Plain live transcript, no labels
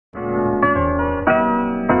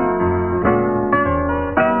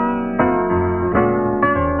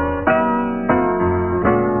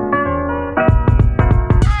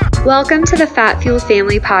Welcome to the Fat Fueled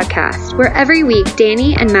Family Podcast, where every week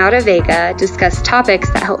Danny and Maura Vega discuss topics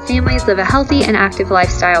that help families live a healthy and active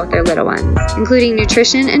lifestyle with their little ones, including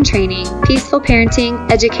nutrition and training, peaceful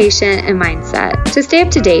parenting, education, and mindset. To stay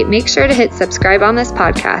up to date, make sure to hit subscribe on this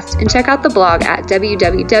podcast and check out the blog at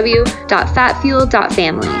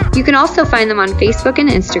www.fatfueled.family. You can also find them on Facebook and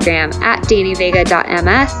Instagram at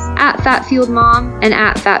DannyVega.ms, at FatFueledMom, and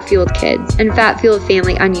at FatFueledKids, and Fat Fueled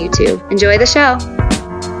Family on YouTube. Enjoy the show.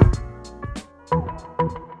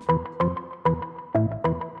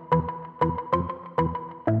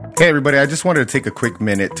 Hey everybody, I just wanted to take a quick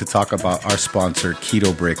minute to talk about our sponsor,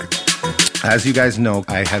 Keto Brick. As you guys know,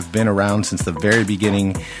 I have been around since the very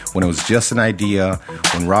beginning when it was just an idea,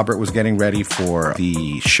 when Robert was getting ready for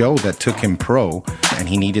the show that took him pro, and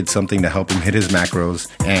he needed something to help him hit his macros.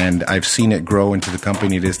 And I've seen it grow into the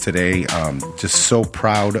company it is today. Just so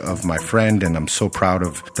proud of my friend, and I'm so proud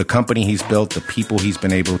of the company he's built, the people he's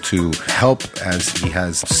been able to help, as he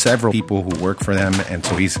has several people who work for them. And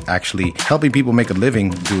so he's actually helping people make a living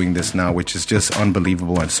doing this now, which is just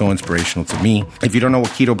unbelievable and so inspirational to me. If you don't know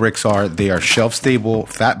what Keto Bricks are, they are shelf-stable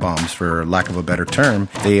fat bombs, for lack of a better term.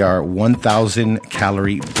 They are 1,000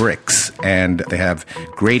 calorie bricks, and they have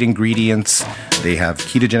great ingredients. They have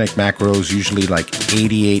ketogenic macros, usually like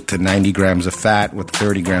 88 to 90 grams of fat with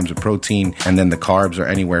 30 grams of protein. And then the carbs are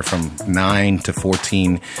anywhere from 9 to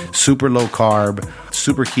 14. Super low carb,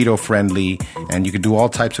 super keto friendly, and you can do all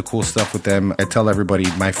types of cool stuff with them. I tell everybody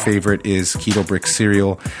my favorite is Keto Brick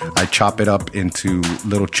cereal. I chop it up into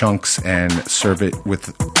little chunks and serve it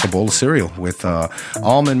with a bowl of cereal with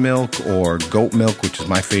almond milk or goat milk, which is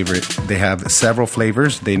my favorite. They have several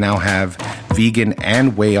flavors. They now have vegan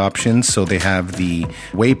and whey options. So they have the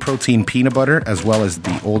whey protein peanut butter as well as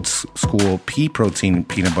the old school pea protein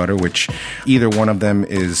peanut butter, which either one of them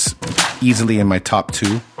is easily in my top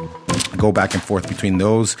two. Go back and forth between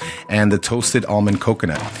those and the toasted almond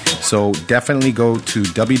coconut. So definitely go to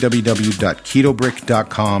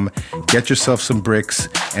www.ketobrick.com, get yourself some bricks,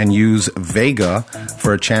 and use Vega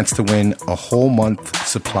for a chance to win a whole month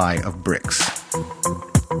supply of bricks.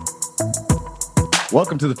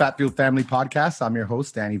 Welcome to the Fat Fueled Family Podcast. I'm your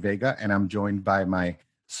host, Danny Vega, and I'm joined by my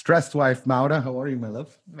stressed wife, Maura. How are you, my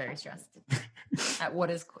love? Very stressed. I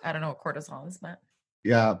don't know what cortisol is, but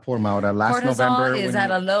yeah, poor Maura. Last cortisol November is at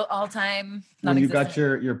a low all-time. When you got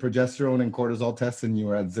your progesterone and cortisol tests and you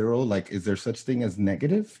were at 0, like, is there such thing as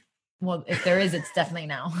negative? Well, if there is, it's definitely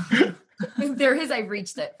now. If there is, I've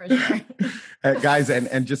reached it for sure. Guys,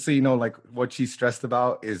 and just so you know, like, what she's stressed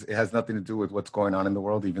about it has nothing to do with what's going on in the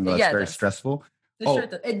world, even though it's very stressful. Sure,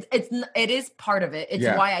 it is part of it. It's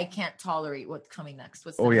why I can't tolerate what's coming next.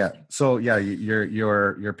 Thing. So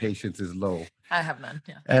your patience is low. I have none.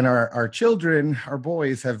 Yeah. And our children, our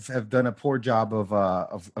boys, have done a poor job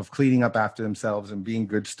of cleaning up after themselves and being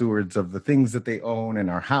good stewards of the things that they own in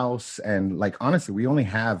our house. And like, honestly, we only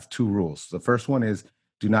have 2 rules. The first one is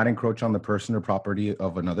do not encroach on the person or property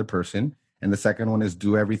of another person, and the second one is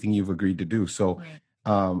do everything you've agreed to do. So,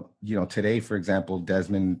 today, for example,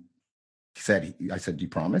 Desmond. I said, do you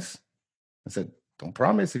promise? I said, don't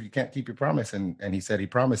promise if you can't keep your promise. And he said he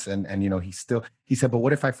promised. And he said, but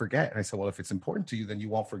what if I forget? And I said, well, if it's important to you, then you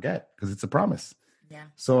won't forget because it's a promise. Yeah.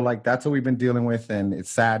 So like, that's what we've been dealing with. And it's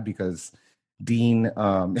sad because Dean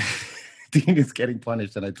is getting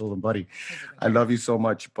punished. And I told him, buddy, I love you so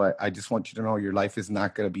much, but I just want you to know your life is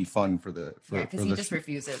not going to be fun because he just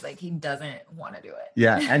refuses. Like, he doesn't want to do it.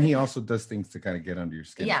 Yeah. And he also does things to kind of get under your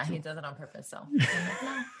skin. Yeah. He does it on purpose. So I'm like,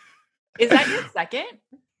 no. Is that your second?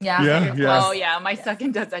 Yeah. Oh yeah, my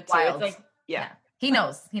second does that too. Wild. It's like, yeah. He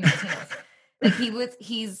knows. Like he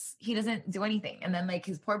doesn't do anything. And then like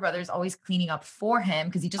his poor brother's always cleaning up for him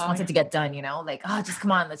because he just wants it to get done, like, just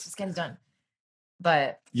come on, let's just get it done.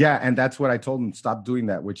 But yeah, and that's what I told him, stop doing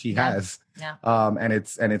that, which he has. Yeah. And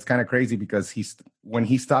it's kind of crazy because when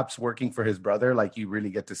he stops working for his brother, like, you really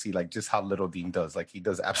get to see like just how little Dean does. Like, he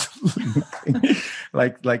does absolutely nothing.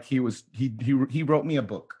 like he wrote me a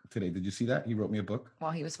book today. Did you see that? He wrote me a book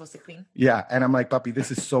while he was supposed to clean. Yeah. And I'm like, puppy,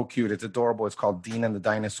 this is so cute. It's adorable. It's called Dean and the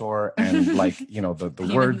Dinosaur. And like,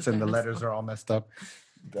 the words and the letters are all messed up.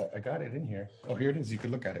 I got it in here. Oh, here it is. You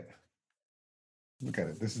can look at it. Look at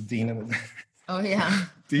it. This is Dean and the Oh yeah.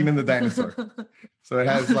 Dean and the Dinosaur. So it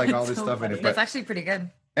has like all this stuff funny. in it. That's actually pretty good.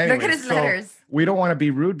 Anyway, look at his letters. We don't want to be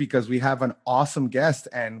rude because we have an awesome guest,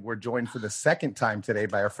 and we're joined for the second time today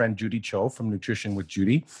by our friend Judy Cho from Nutrition with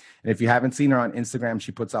Judy. And if you haven't seen her on Instagram,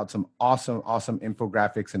 she puts out some awesome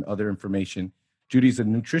infographics and other information. Judy's a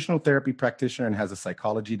nutritional therapy practitioner and has a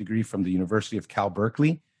psychology degree from the University of Cal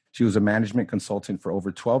Berkeley. She was a management consultant for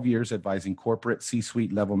over 12 years, advising corporate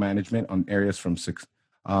C-suite level management on areas from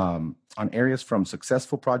on areas from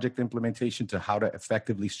successful project implementation to how to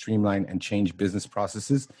effectively streamline and change business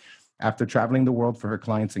processes. After traveling the world for her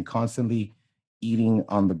clients and constantly eating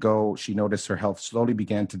on the go, she noticed her health slowly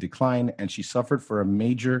began to decline, and she suffered for a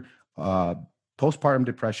major postpartum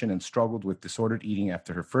depression and struggled with disordered eating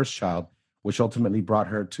after her first child, which ultimately brought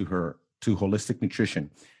her to holistic nutrition.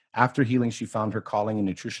 After healing, she found her calling in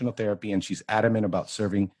nutritional therapy, and she's adamant about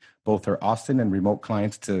serving both her Austin and remote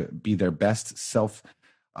clients to be their best self,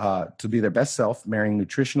 marrying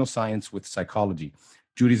nutritional science with psychology.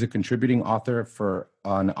 Judy's a contributing author for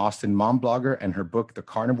an Austin mom blogger, and her book, The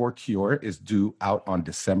Carnivore Cure, is due out on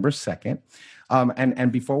December 2nd.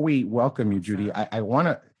 And before we welcome you, Judy, I want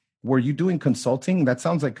to, were you doing consulting? That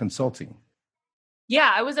sounds like consulting.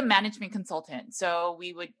 Yeah, I was a management consultant. So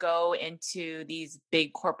we would go into these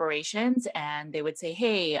big corporations and they would say,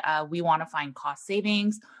 hey, we want to find cost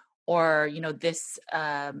savings, or,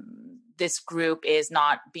 this group is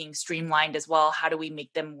not being streamlined as well. How do we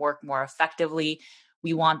make them work more effectively?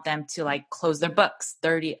 We want them to close their books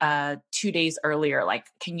 2 days earlier.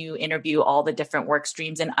 Can you interview all the different work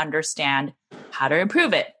streams and understand how to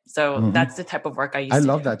improve it? So that's the type of work I used to do.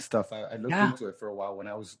 I love that stuff. I looked into it for a while when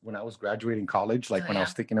I was graduating college, when I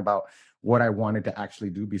was thinking about what I wanted to actually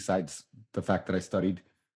do besides the fact that I studied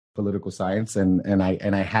political science and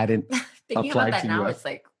I hadn't applied to now, US.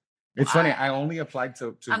 It's funny. I only applied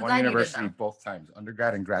to one university both times,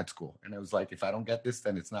 undergrad and grad school. And it was if I don't get this,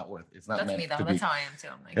 then it's not That's meant me, though. to be. That's how I am too.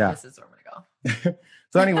 I'm this is where I'm going to go.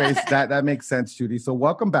 So anyways, that makes sense, Judy. So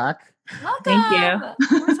welcome back. Welcome. Thank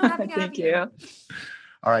you. We're so happy to have you.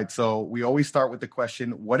 All right. So we always start with the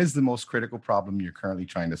question, what is the most critical problem you're currently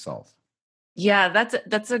trying to solve? Yeah,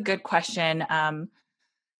 that's a good question.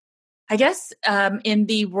 I guess in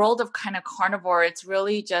the world of kind of carnivore, it's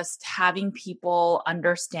really just having people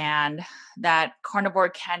understand that carnivore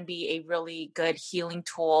can be a really good healing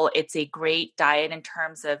tool. It's a great diet in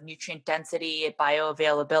terms of nutrient density,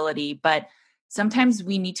 bioavailability, but sometimes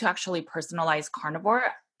we need to actually personalize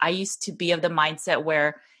carnivore. I used to be of the mindset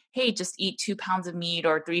where, hey, just eat 2 pounds of meat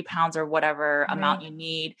or 3 pounds or whatever amount you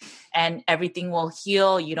need, and everything will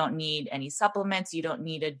heal. You don't need any supplements. You don't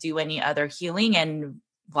need to do any other healing, and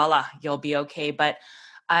voila, you'll be okay. But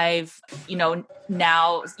I've,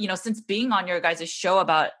 now, since being on your guys' show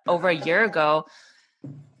about over a year ago,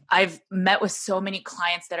 I've met with so many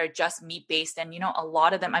clients that are just meat-based. And, a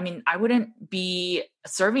lot of them, I wouldn't be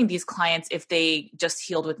serving these clients if they just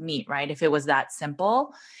healed with meat, right? If it was that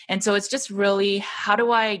simple. And so it's just really, how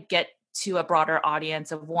do I get to a broader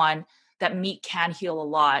audience of, one, that meat can heal a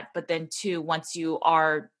lot, but then two, once you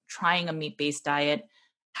are trying a meat-based diet,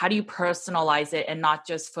 how do you personalize it and not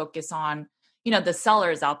just focus on, the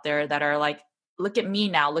sellers out there that are look at me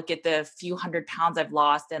now, look at the few 100 pounds I've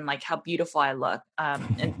lost and how beautiful I look.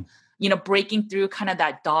 And, breaking through kind of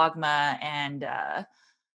that dogma and,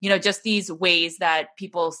 just these ways that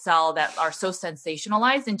people sell that are so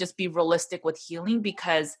sensationalized, and just be realistic with healing.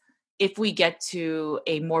 Because if we get to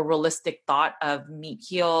a more realistic thought of meat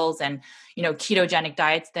heals and, ketogenic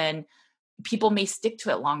diets, then people may stick to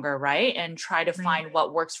it longer, right? And try to find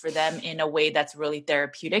what works for them in a way that's really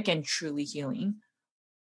therapeutic and truly healing.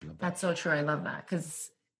 That's so true. I love that, because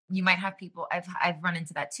you might have people, I've run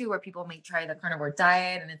into that too, where people may try the carnivore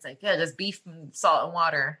diet and it's just beef and salt and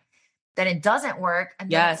water. Then it doesn't work. And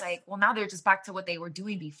then it's well, now they're just back to what they were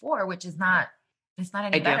doing before, which is it's not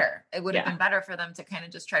any better. It would have been better for them to kind of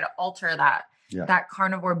just try to alter that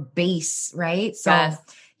carnivore base, right? So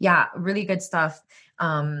really good stuff.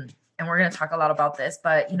 And we're going to talk a lot about this,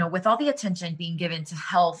 but with all the attention being given to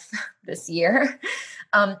health this year,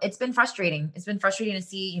 it's been frustrating. It's been frustrating to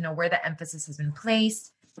see, where the emphasis has been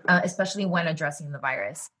placed, especially when addressing the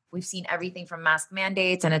virus. We've seen everything from mask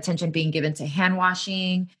mandates and attention being given to hand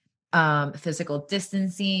washing, physical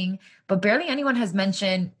distancing, but barely anyone has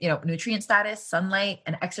mentioned, nutrient status, sunlight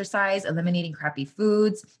and exercise, eliminating crappy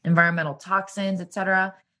foods, environmental toxins,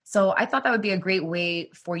 etc. So I thought that would be a great way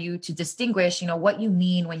for you to distinguish, what you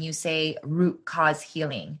mean when you say root cause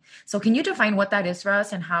healing. So can you define what that is for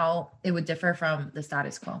us and how it would differ from the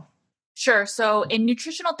status quo? Sure. So in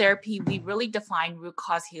nutritional therapy, we really define root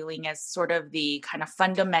cause healing as sort of the kind of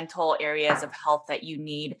fundamental areas of health that you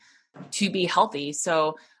need to be healthy.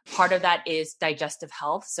 So part of that is digestive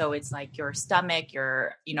health. So it's your stomach,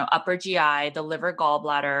 your, upper GI, the liver,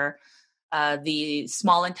 gallbladder, the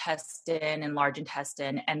small intestine and large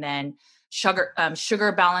intestine, and then sugar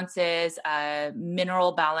balances,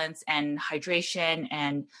 mineral balance and hydration,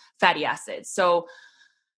 and fatty acids. So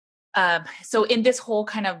in this whole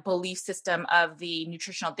kind of belief system of the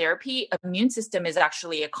nutritional therapy, immune system is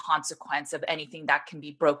actually a consequence of anything that can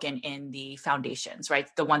be broken in the foundations, right?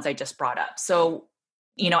 The ones I just brought up. So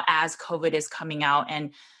as COVID is coming out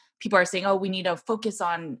and people are saying, oh, we need to focus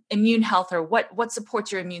on immune health or what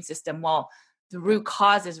supports your immune system. Well, the root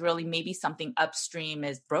cause is really maybe something upstream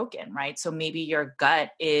is broken, right? So maybe your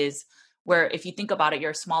gut is where, if you think about it,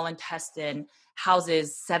 your small intestine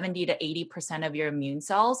houses 70 to 80% of your immune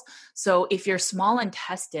cells. So if your small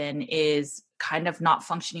intestine is kind of not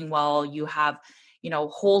functioning well, you have,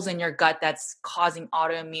 holes in your gut that's causing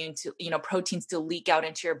autoimmune to, proteins to leak out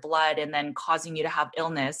into your blood and then causing you to have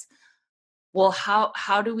illness. Well,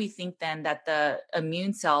 how do we think then that the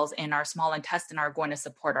immune cells in our small intestine are going to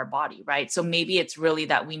support our body, right? So maybe it's really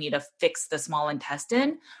that we need to fix the small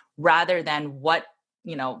intestine rather than what,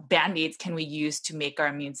 Band-Aids can we use to make our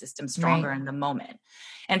immune system stronger in the moment.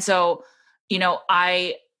 And so,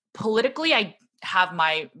 I have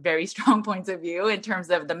my very strong points of view in terms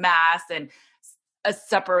of the mass and a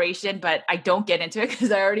separation, but I don't get into it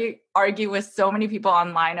because I already argue with so many people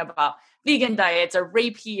online about vegan diets or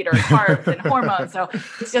repeat or carbs and hormones. So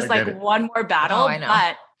it's just like one more battle.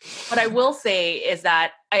 But what I will say is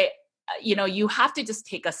that you have to just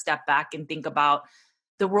take a step back and think about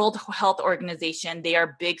the World Health Organization. They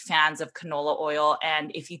are big fans of canola oil.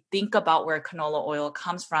 And if you think about where canola oil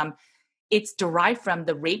comes from, it's derived from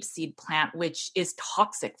the rapeseed plant, which is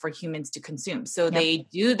toxic for humans to consume. So they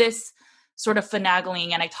do this sort of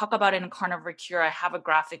finagling, and I talk about it in Carnivore Cure. I have a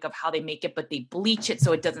graphic of how they make it, but they bleach it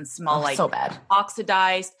so it doesn't smell like so bad.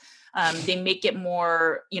 Oxidized. They make it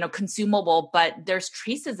more, consumable, but there's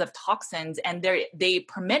traces of toxins, and they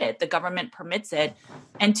permit it. The government permits it,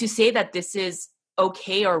 and to say that this is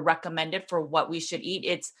okay or recommended for what we should eat,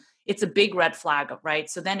 it's a big red flag, right?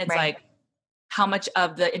 So then it's like, how much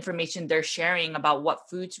of the information they're sharing about what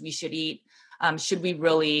foods we should eat should we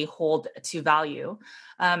really hold to value?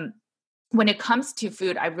 When it comes to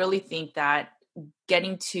food, I really think that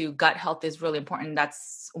getting to gut health is really important.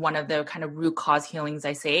 That's one of the kind of root cause healings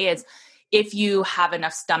I say is if you have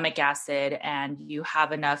enough stomach acid and you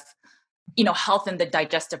have enough, health in the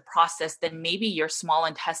digestive process, then maybe your small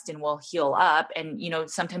intestine will heal up. And,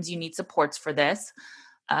 sometimes you need supports for this.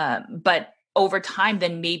 But over time,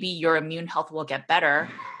 then maybe your immune health will get better.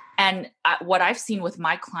 And what I've seen with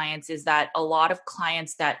my clients is that a lot of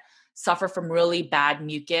clients that suffer from really bad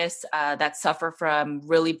mucus, that suffer from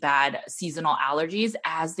really bad seasonal allergies,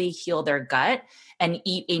 as they heal their gut and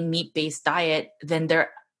eat a meat-based diet, then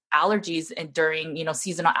their allergies and during,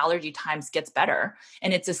 seasonal allergy times gets better.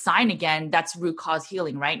 And it's a sign, again, that's root cause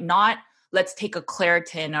healing, right? Not let's take a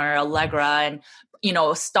Claritin or Allegra and,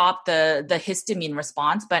 stop the histamine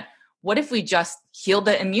response, but what if we just heal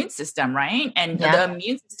the immune system, right? And the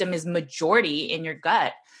immune system is majority in your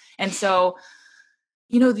gut. And so,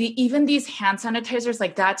 even these hand sanitizers,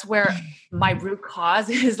 like that's where my root cause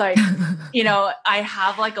is like, I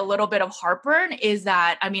have like a little bit of heartburn is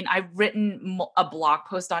that, I've written a blog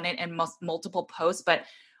post on it and multiple posts, but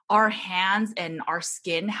our hands and our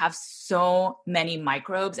skin have so many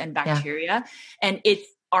microbes and bacteria, and it's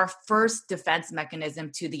our first defense mechanism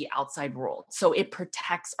to the outside world. So it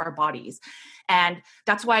protects our bodies. And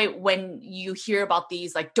that's why when you hear about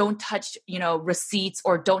these, like don't touch, receipts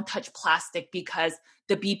or don't touch plastic because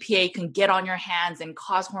the BPA can get on your hands and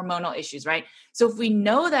cause hormonal issues, right? So if we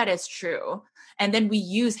know that is true, and then we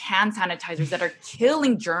use hand sanitizers that are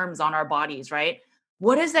killing germs on our bodies, right?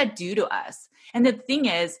 What does that do to us? And the thing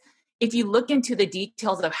is, if you look into the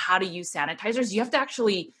details of how to use sanitizers, you have to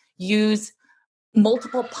actually use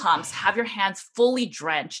multiple pumps, have your hands fully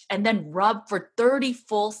drenched, and then rub for 30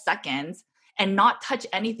 full seconds and not touch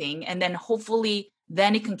anything. And then hopefully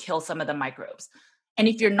then it can kill some of the microbes. And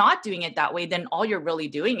if you're not doing it that way, then all you're really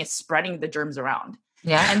doing is spreading the germs around.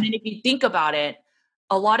 Yeah. And then if you think about it,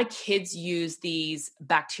 a lot of kids use these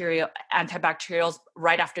antibacterials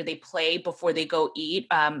right after they play, before they go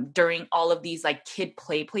eat, during all of these like kid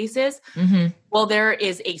play places. Mm-hmm. Well, there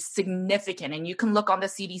is a significant, and you can look on the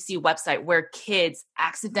CDC website, where kids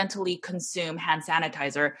accidentally consume hand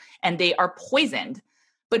sanitizer and they are poisoned.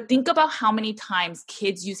 But think about how many times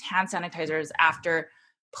kids use hand sanitizers after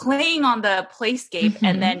playing on the playscape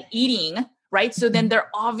and then eating, right? So then they're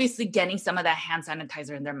obviously getting some of that hand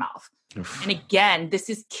sanitizer in their mouth. Oof. And again, this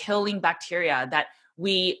is killing bacteria that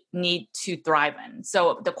we need to thrive in.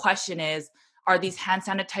 So the question is, are these hand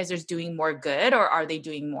sanitizers doing more good or are they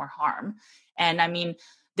doing more harm? And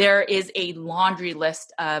there is a laundry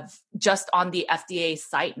list of, just on the FDA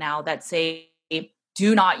site now, that say,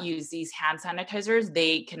 do not use these hand sanitizers.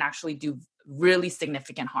 They can actually do really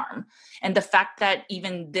significant harm. And the fact that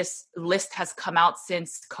even this list has come out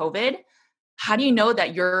since COVID, how do you know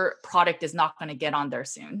that your product is not going to get on there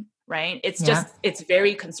soon? Right? It's just, it's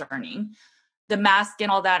very concerning. the mask and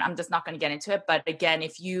all that, I'm just not going to get into it. But again,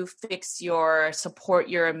 if you support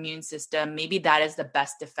your immune system, maybe that is the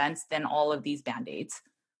best defense than all of these Band-Aids.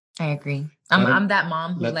 I agree. I'm that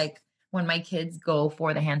mom who like when my kids go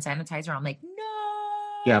for the hand sanitizer, I'm like, no.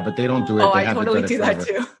 Yeah, but they don't do it. Oh, they I have totally to do that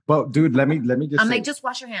too. Well, dude, let me just I'm say, like, just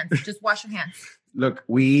wash your hands. Just wash your hands. Look,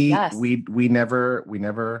 we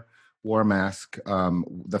never wore a mask.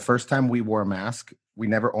 The first time we wore a mask, we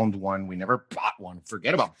never owned one. We never bought one.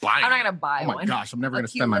 Forget about buying. I'm not gonna buy one. Oh my gosh, I'm never gonna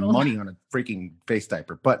spend my money on a freaking face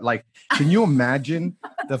diaper. But like, can you imagine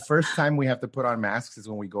the first time we have to put on masks is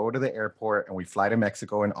when we go to the airport and we fly to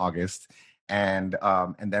Mexico in August. And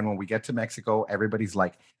then when we get to Mexico, everybody's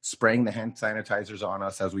like spraying the hand sanitizers on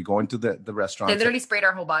us as we go into the restaurant. They literally sprayed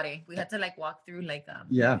our whole body. We had to like walk through like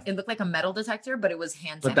it looked like a metal detector, but it was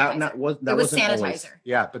hand sanitizer. But that was sanitizer. Always.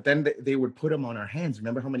 Yeah, but then they would put them on our hands.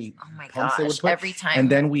 Remember how many pumps they would put? Every time.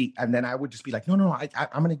 And then I would just be like, no,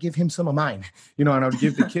 I'm gonna give him some of mine, and I would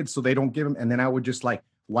give the kids so they don't give him. And then I would just like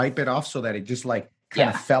wipe it off so that it just like kind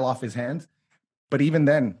of fell off his hands. But even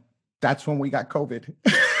then, that's when we got COVID.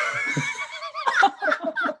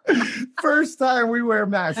 First time we wear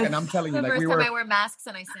masks, and I'm telling you, like first time I wear masks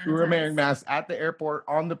and I sanitize. We were wearing masks at the airport,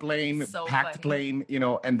 on the plane, packed plane,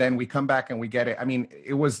 and then we come back and we get it. I mean,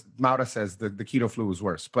 it was, Maura says the keto flu was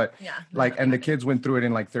worse, but and the kids went through it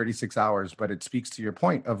in like 36 hours. But it speaks to your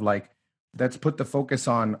point of like, let's put the focus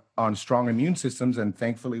on strong immune systems, and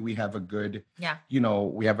thankfully we have a good,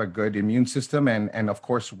 we have a good immune system, and of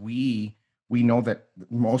course we know that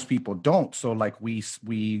most people don't. So like we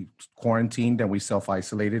quarantined and we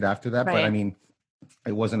self-isolated after that. Right. But I mean,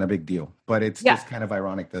 it wasn't a big deal, but it's just kind of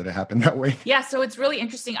ironic that it happened that way. Yeah. So it's really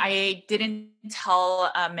interesting. I didn't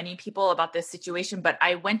tell many people about this situation, but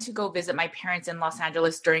I went to go visit my parents in Los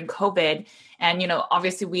Angeles during COVID. And,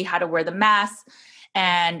 obviously we had to wear the mask,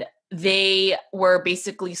 and they were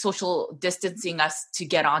basically social distancing us to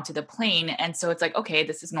get onto the plane. And so it's like, okay,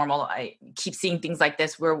 this is normal. I keep seeing things like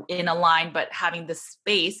this. We're in a line, but having this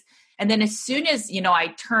space. And then as soon as, I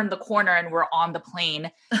turn the corner and we're on the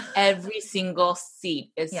plane, every single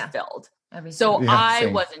seat is filled. So I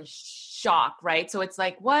was in shock, right? So it's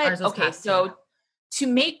like, what? Okay, so to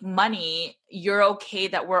make money, you're okay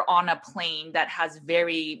that we're on a plane that has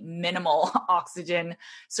very minimal oxygen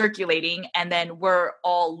circulating. And then we're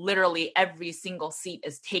all literally every single seat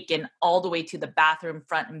is taken all the way to the bathroom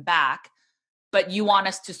front and back. But you want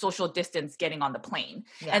us to social distance getting on the plane.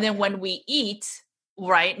 Yeah. And then when we eat,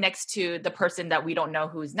 right, next to the person that we don't know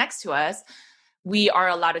who's next to us, we are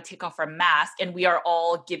allowed to take off our mask, and we are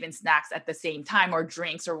all given snacks at the same time, or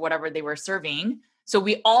drinks or whatever they were serving. So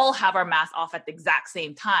we all have our masks off at the exact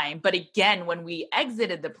same time. But again, when we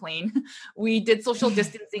exited the plane, we did social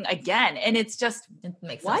distancing again. And it's just, it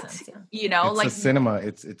makes sense. Yeah. It's a cinema.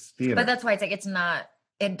 It's theater. But that's why it's like,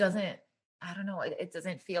 it doesn't, I don't know. It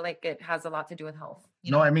doesn't feel like it has a lot to do with health.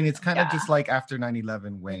 No, I mean, it's kind of just like after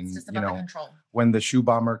 9/11 when, when the shoe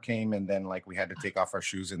bomber came, and then like we had to take off our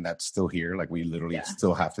shoes, and that's still here. Like we literally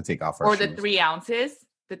still have to take off our shoes. Or the 3 ounces.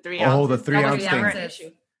 The 3 ounces. Oh, the 3 ounce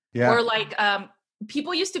thing. Yeah. Or like,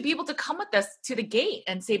 people used to be able to come with us to the gate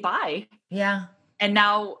and say bye. Yeah. And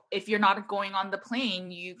now if you're not going on the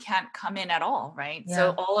plane, you can't come in at all. Right. Yeah.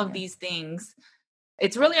 So all of these things,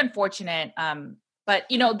 it's really unfortunate. But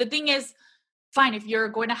the thing is, fine, if you're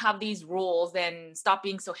going to have these rules, then stop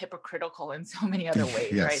being so hypocritical in so many other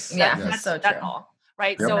ways. Right. That's so true. That's all.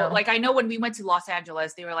 Right. Yep. So like, I know when we went to Los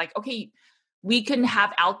Angeles, they were like, okay, we can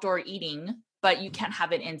have outdoor eating, but you can't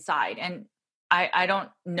have it inside. And I don't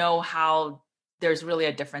know how there's really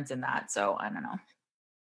a difference in that. So I don't know.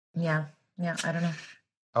 Yeah. I don't know.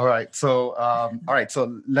 All right.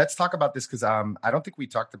 So let's talk about this, because I don't think we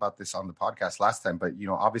talked about this on the podcast last time, but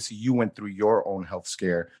obviously you went through your own health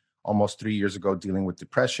scare almost 3 years ago, dealing with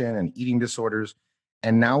depression and eating disorders.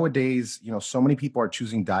 And nowadays, so many people are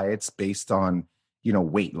choosing diets based on,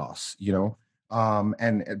 weight loss,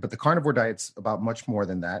 but the carnivore diet's about much more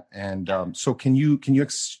than that. And so can you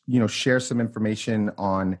share some information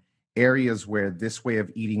on areas where this way of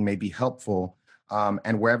eating may be helpful,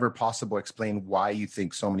 and wherever possible, explain why you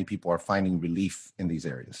think so many people are finding relief in these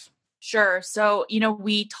areas? Sure. So,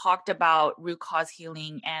 we talked about root cause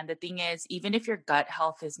healing. And the thing is, even if your gut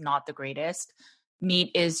health is not the greatest, meat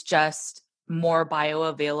is just more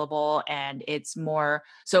bioavailable, and it's more.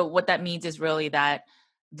 So what that means is really that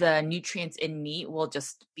the nutrients in meat will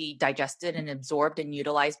just be digested and absorbed and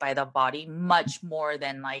utilized by the body much more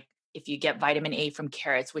than like if you get vitamin A from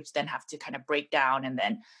carrots, which then have to kind of break down and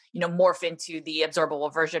then, morph into the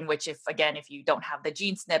absorbable version, which if you don't have the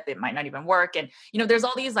gene SNP, it might not even work. And, there's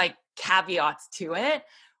all these like caveats to it.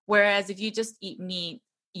 Whereas if you just eat meat,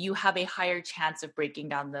 you have a higher chance of breaking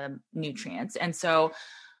down the nutrients. And so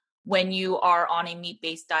when you are on a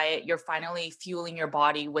meat-based diet, you're finally fueling your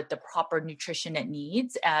body with the proper nutrition it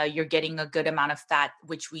needs. You're getting a good amount of fat,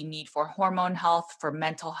 which we need for hormone health, for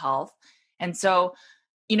mental health. And so,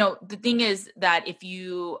 the thing is that if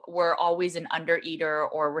you were always an undereater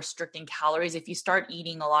or restricting calories, if you start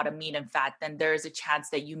eating a lot of meat and fat, then there's a chance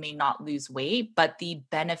that you may not lose weight. But the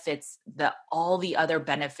benefits, all the other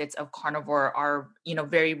benefits of carnivore are,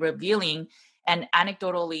 very revealing. And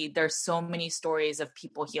anecdotally, there's so many stories of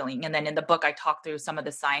people healing. And then in the book, I talk through some of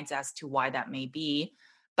the science as to why that may be.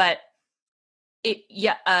 But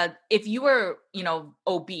if you were,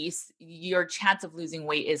 obese, your chance of losing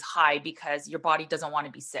weight is high because your body doesn't want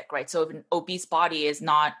to be sick, right? So if an obese body is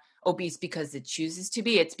not obese because it chooses to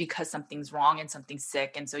be, it's because something's wrong and something's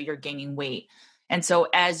sick. And so you're gaining weight. And so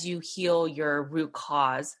as you heal your root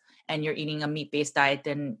cause and you're eating a meat-based diet,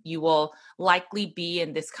 then you will likely be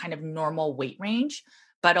in this kind of normal weight range.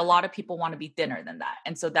 But a lot of people want to be thinner than that.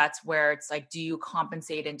 And so that's where it's like, do you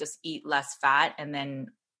compensate and just eat less fat and then,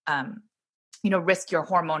 risk your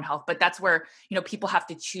hormone health? But that's where, people have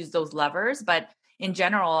to choose those levers. But in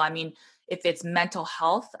general, I mean, if it's mental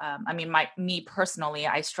health, me personally,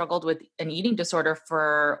 I struggled with an eating disorder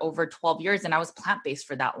for over 12 years and I was plant-based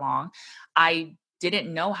for that long. I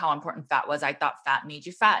didn't know how important fat was. I thought fat made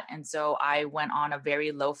you fat. And so I went on a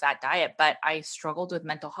very low fat diet, but I struggled with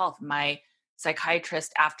mental health. My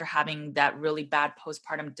psychiatrist, after having that really bad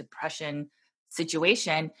postpartum depression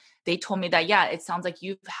situation, they told me that, it sounds like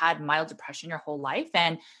you've had mild depression your whole life.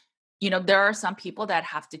 And, there are some people that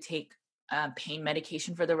have to take pain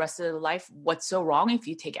medication for the rest of their life. What's so wrong if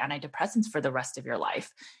you take antidepressants for the rest of your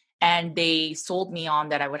life? And they sold me on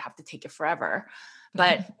that I would have to take it forever.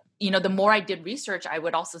 But, the more I did research, I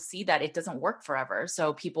would also see that it doesn't work forever.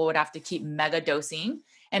 So people would have to keep mega dosing.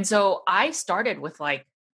 And so I started with like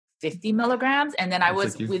 50 milligrams. And then I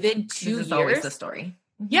was within 2 years. This is always the story.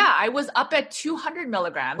 Yeah, I was up at 200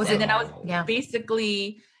 milligrams. Then I was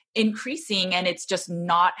basically increasing and it's just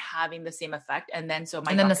not having the same effect. And then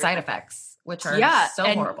the side effects, which are so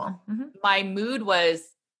horrible. Mm-hmm. My mood was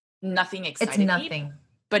nothing exciting. It's nothing.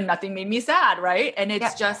 But nothing made me sad, right? And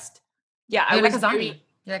it's just, I was like a zombie.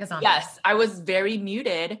 You're like a zombie. Yes, I was very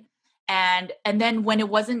muted. And then when it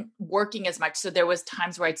wasn't working as much, so there was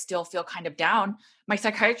times where I'd still feel kind of down, my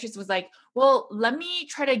psychiatrist was like, well, let me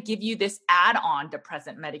try to give you this add-on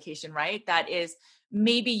depressant medication, right? That is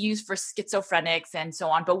maybe used for schizophrenics and so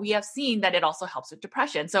on. But we have seen that it also helps with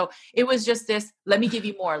depression. So it was just this, let me give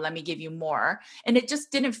you more, let me give you more. And it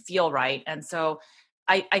just didn't feel right. And so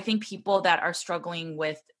I think people that are struggling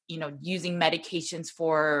with, using medications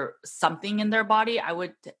for something in their body, I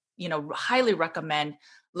would, highly recommend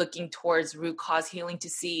looking towards root cause healing to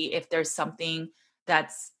see if there's something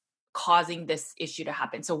that's causing this issue to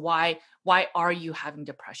happen. So why are you having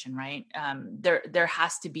depression, right? There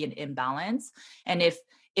has to be an imbalance. And if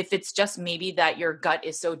it's just maybe that your gut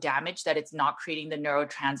is so damaged that it's not creating the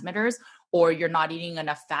neurotransmitters, or you're not eating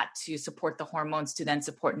enough fat to support the hormones to then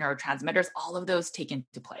support neurotransmitters, all of those take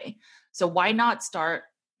into play. So why not start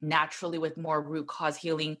naturally with more root cause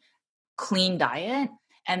healing, clean diet,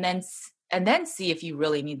 and then see if you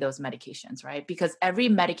really need those medications, right? Because every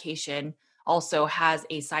medication also has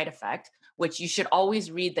a side effect, which you should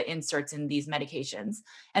always read the inserts in these medications.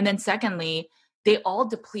 And then secondly, they all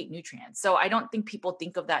deplete nutrients. So I don't think people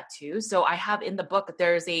think of that too. So I have in the book,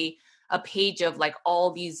 there's a page of like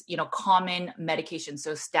all these, common medications.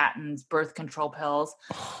 So statins, birth control pills.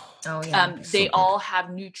 Oh yeah. They all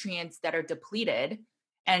have nutrients that are depleted.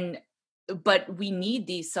 But we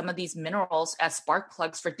need some of these minerals as spark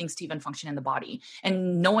plugs for things to even function in the body.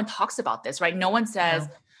 And no one talks about this, right? No one says,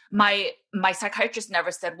 my psychiatrist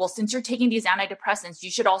never said, well, since you're taking these antidepressants, you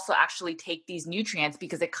should also actually take these nutrients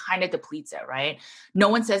because it kind of depletes it, right? No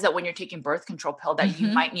one says that when you're taking birth control pill that you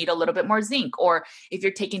might need a little bit more zinc, or if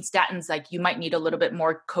you're taking statins, like you might need a little bit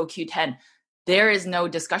more CoQ10. There is no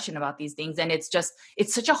discussion about these things. And it's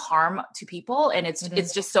such a harm to people. And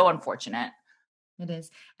it's just so unfortunate. It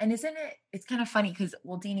is. And it's kind of funny because,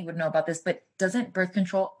 well, Dani would know about this, but doesn't birth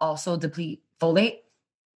control also deplete folate?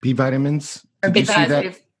 B vitamins? Did you see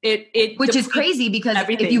that? Which is crazy because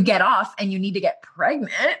everything. If you get off and you need to get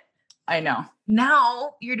pregnant, I know.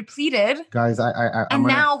 Now you're depleted. Guys,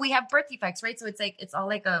 now we have birth defects, right? So it's like, it's all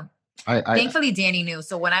like thankfully Dani knew.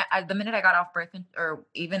 So when the minute I got off birth, or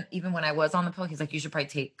even when I was on the pill, he's like, you should probably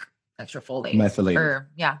take extra folate. Methylated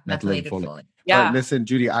folate. Yeah. Right, listen,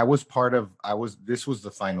 Judy, this was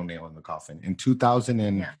the final nail in the coffin. In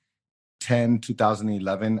 2010,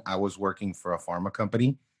 2011, I was working for a pharma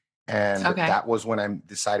company. And that was when I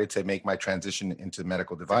decided to make my transition into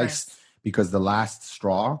medical device because the last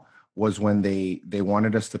straw was when they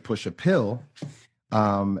wanted us to push a pill,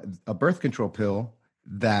 a birth control pill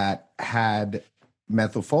that had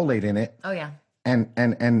methylfolate in it. Oh yeah.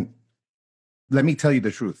 And let me tell you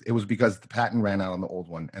the truth. It was because the patent ran out on the old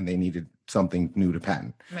one and they needed something new to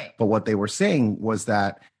patent. Right. But what they were saying was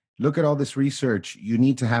that, look at all this research. You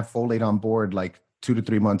need to have folate on board like 2 to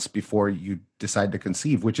 3 months before you decide to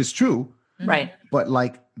conceive, which is true. Right. But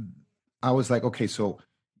like, I was like, okay, so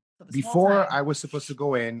before I was supposed to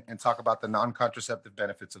go in and talk about the non-contraceptive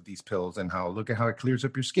benefits of these pills and how, look at how it clears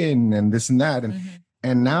up your skin and this and that.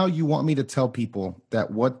 And now you want me to tell people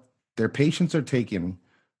that what their patients are taking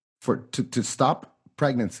to stop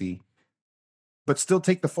pregnancy, but still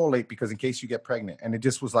take the folate because in case you get pregnant. And it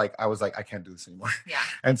just was like, I was like, I can't do this anymore. Yeah.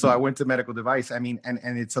 And so I went to medical device. I mean, and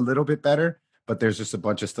it's a little bit better, but there's just a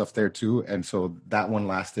bunch of stuff there too. And so that one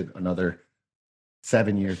lasted another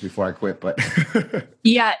 7 years before I quit, but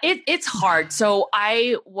yeah, it's hard. So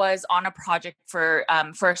I was on a project for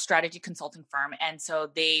a strategy consulting firm. And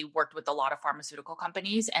so they worked with a lot of pharmaceutical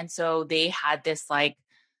companies. And so they had this like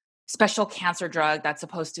special cancer drug that's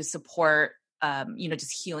supposed to support,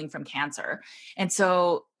 just healing from cancer. And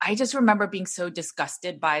so I just remember being so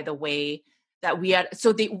disgusted by the way that we had.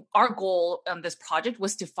 So our goal on this project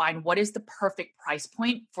was to find what is the perfect price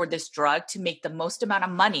point for this drug to make the most amount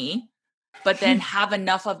of money, but then have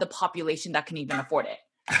enough of the population that can even afford it.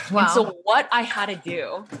 Wow. And so what I had to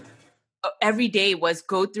do every day was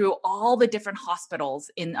go through all the different hospitals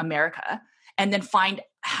in America and then find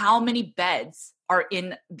how many beds are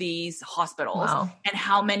in these hospitals. Wow. And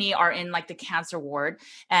how many are in like the cancer ward,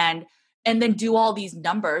 and then do all these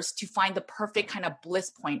numbers to find the perfect kind of bliss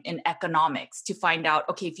point in economics to find out,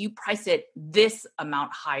 okay, if you price it this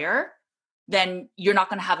amount higher, then you're not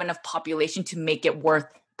going to have enough population to make it worth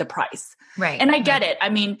the price. Right. And I get it. I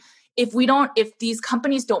mean, if these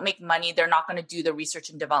companies don't make money, they're not going to do the research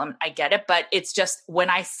and development. I get it. But it's just when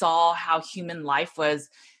I saw how human life was.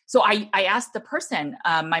 So I asked the person,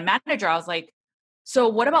 my manager, I was like, so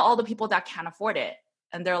what about all the people that can't afford it?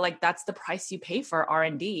 And they're like, that's the price you pay for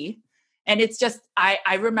R&D. And it's just,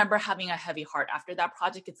 I remember having a heavy heart after that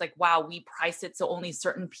project. It's like, wow, we price it so only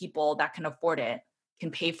certain people that can afford it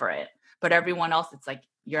can pay for it. But everyone else, it's like,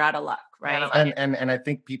 you're out of luck, right? And I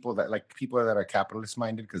think people that are capitalist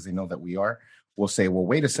minded, because they know that we are, will say, well,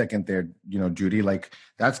 wait a second there, Judy, like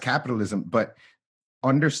that's capitalism. But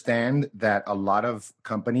understand that a lot of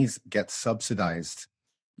companies get subsidized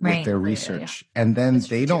with their research, and then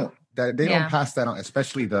they don't pass that on,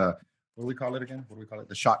 especially what do we call it again? What do we call it?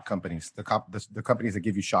 The shot companies, the companies that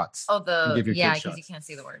give you shots. Oh, because you can't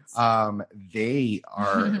see the words. They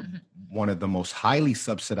are one of the most highly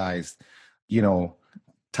subsidized,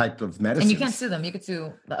 type of medicine. And you can't sue them. You could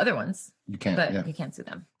sue the other ones. You can't, but you can't sue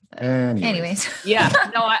them. Anyways. Yeah.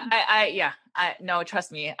 No, no,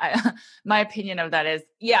 trust me. My opinion of that is,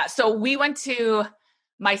 so we went to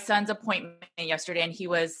my son's appointment yesterday and he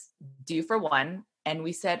was due for one. And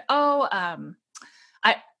we said, I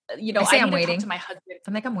need I'm waiting. to talk to my husband.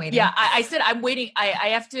 I'm like, I'm waiting. Yeah. I said, I'm waiting. I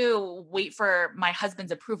have to wait for my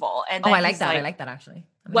husband's approval. And then I like that. I like that actually.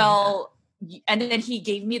 And then he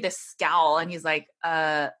gave me this scowl and he's like,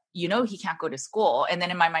 he can't go to school. And then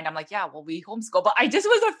in my mind, I'm like, yeah, well, we homeschool. But I just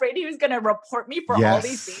was afraid he was going to report me for all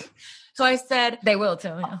these things. So I said, they will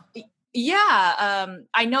too.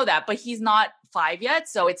 I know that, but he's not 5 yet.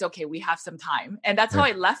 So it's okay. We have some time. And that's how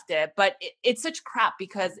I left it. But it's such crap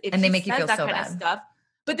because they make you feel that so kind bad. of stuff.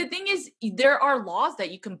 But the thing is, there are laws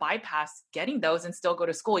that you can bypass getting those and still go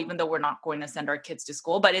to school, even though we're not going to send our kids to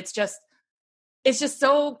school. But it's just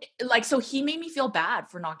so like, so he made me feel bad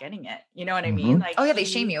for not getting it. You know what I mean? Like, they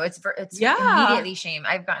shame you. It's immediately shame.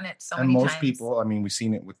 I've gotten it so many times. And most people, I mean, we've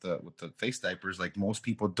seen it with the face diapers. Like most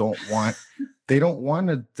people don't want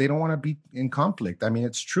to be in conflict. I mean,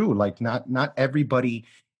 it's true. Like not everybody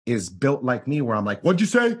is built like me where I'm like, what'd you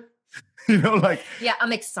say? I'm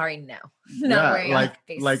like, sorry, no. Not wearing a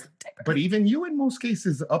face diaper. But even you, in most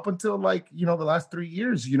cases, up until the last 3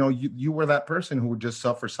 years, you were that person who would just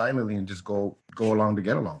suffer silently and just go along to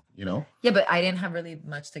get along, Yeah, but I didn't have really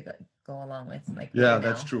much to go along with. Like,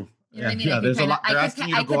 that's true. There's a lot. They're asking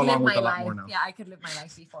you to go along with a lot more now. Yeah, I could live my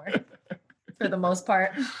life before, for the most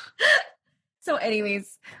part. So,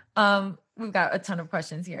 anyways, we've got a ton of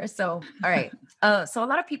questions here. So, all right. So a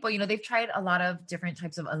lot of people, they've tried a lot of different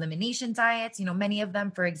types of elimination diets. Many of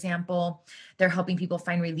them, for example, they're helping people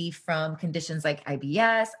find relief from conditions like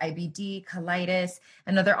IBS, IBD, colitis,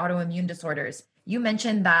 and other autoimmune disorders. You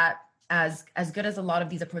mentioned that as good as a lot of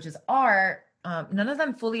these approaches are, none of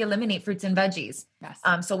them fully eliminate fruits and veggies.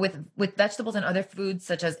 Yes. So with vegetables and other foods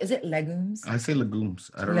such as, is it legumes? I say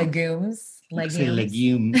legumes. I don't legumes. know. I say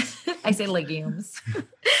legumes. I say legumes.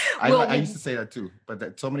 I used to say that too,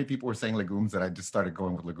 but so many people were saying legumes that I just started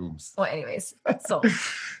going with legumes. Well, anyways, so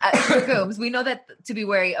legumes, we know that to be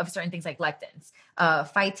wary of certain things like lectins,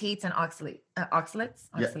 phytates, and oxalates.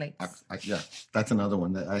 Yeah, that's another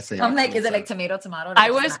one that I say. I'm like, is it like tomato?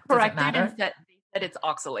 I was corrected and said it's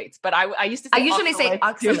oxalates, but I used to say I usually say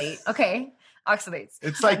oxalate. Okay. Oxalates.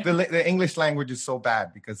 It's like the English language is so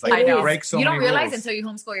bad because like I know. it breaks so you don't many realize rules. until you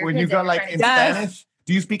homeschool your when kids. you got like in Spanish.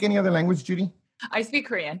 Do you speak any other language, Judy? I speak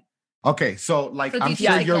Korean. Okay, so like I'm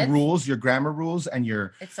sure your rules, your grammar rules, and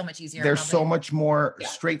it's so much easier. They're so much more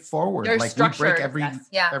straightforward. They're like we break every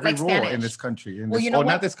like rule Spanish. in this country.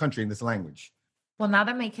 Not this country, in this language. Well, now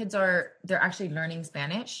that my kids they're actually learning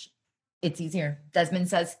Spanish, it's easier. Desmond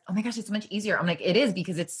says, "Oh my gosh, it's so much easier." I'm like, it is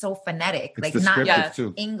because it's so phonetic, it's like not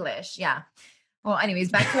too. English. Yeah. Well, anyways,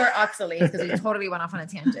 back to our oxalates because we totally went off on a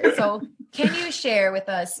tangent. So, can you share with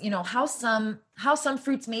us, how some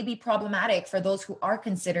fruits may be problematic for those who are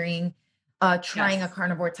considering trying a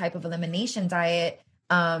carnivore type of elimination diet,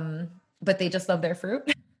 but they just love their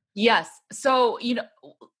fruit? Yes. So,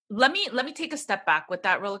 let me take a step back with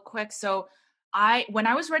that real quick. So, when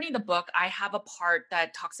I was writing the book, I have a part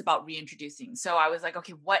that talks about reintroducing. So I was like,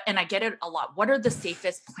 okay, and I get it a lot. What are the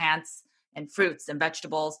safest plants and fruits and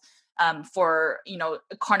vegetables for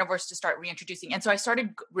carnivores to start reintroducing? And so I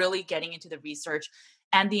started really getting into the research,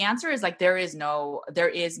 and the answer is like there is no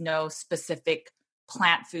specific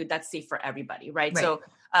plant food that's safe for everybody, right? So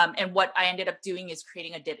and what I ended up doing is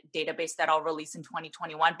creating a database that I'll release in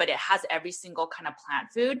 2021, but it has every single kind of plant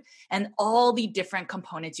food and all the different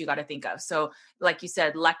components you got to think of. So like you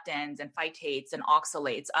said, lectins and phytates and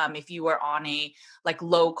oxalates. If you were on a like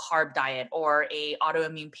low carb diet or a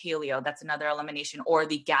autoimmune paleo, that's another elimination, or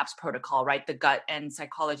the GAPS protocol, right? The gut and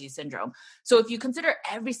psychology syndrome. So if you consider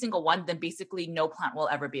every single one, then basically no plant will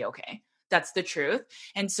ever be okay. That's the truth.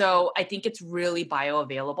 And so I think it's really bio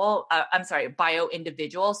individual.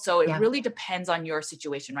 So it really depends on your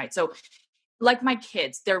situation, right? So like my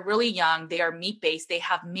kids, they're really young. They are meat-based. They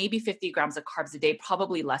have maybe 50 grams of carbs a day,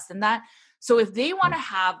 probably less than that. So if they want to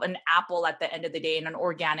have an apple at the end of the day, and an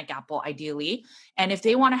organic apple ideally, and if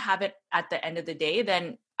they want to have it at the end of the day,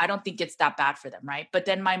 then I don't think it's that bad for them, right? But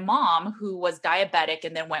then my mom, who was diabetic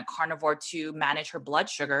and then went carnivore to manage her blood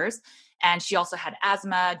sugars, and she also had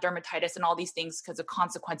asthma, dermatitis, and all these things because of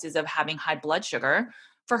consequences of having high blood sugar.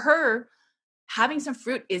 For her, having some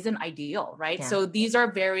fruit isn't ideal, right? Yeah. So these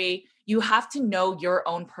are you have to know your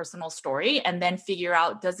own personal story and then figure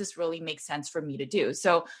out, does this really make sense for me to do?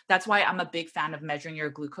 So that's why I'm a big fan of measuring your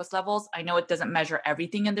glucose levels. I know it doesn't measure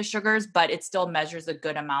everything in the sugars, but it still measures a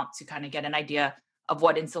good amount to kind of get an idea of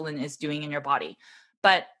what insulin is doing in your body.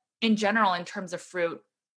 But in general, in terms of fruit,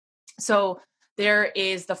 so there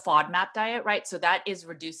is the FODMAP diet, right? So that is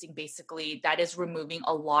that is removing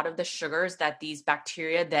a lot of the sugars that these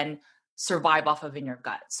bacteria then survive off of in your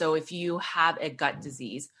gut. So if you have a gut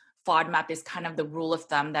disease, FODMAP is kind of the rule of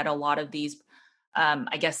thumb that a lot of these,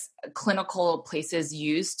 clinical places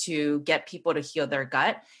use to get people to heal their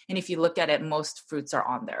gut. And if you look at it, most fruits are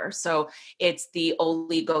on there. So it's the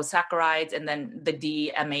oligosaccharides and then the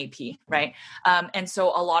DMAP, right? And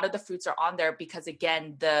so a lot of the fruits are on there because,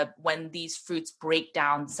 again, when these fruits break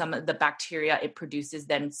down some of the bacteria it produces,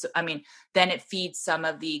 then it feeds some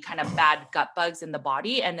of the kind of bad gut bugs in the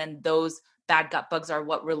body. And then those bad gut bugs are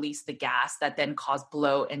what release the gas that then cause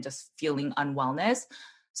bloat and just feeling unwellness.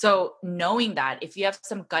 So knowing that if you have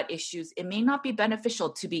some gut issues, it may not be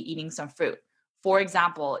beneficial to be eating some fruit. For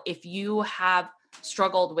example, if you have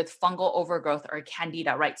struggled with fungal overgrowth or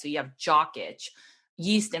candida, right? So you have jock itch,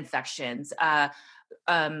 yeast infections,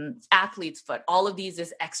 athlete's foot, all of these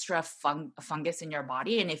is extra fungus in your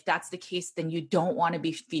body. And if that's the case, then you don't want to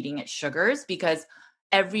be feeding it sugars because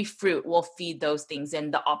every fruit will feed those things,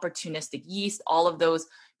 and the opportunistic yeast, all of those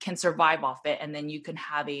can survive off it. And then you can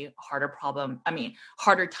have a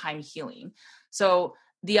harder time healing. So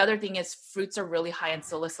the other thing is fruits are really high in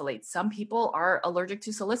salicylates. Some people are allergic to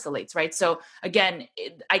salicylates, right? So again,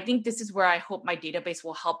 I think this is where I hope my database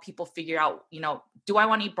will help people figure out, do I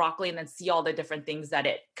want to eat broccoli, and then see all the different things that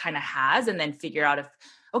it kind of has, and then figure out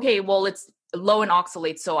it's low in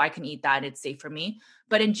oxalates, so I can eat that. It's safe for me.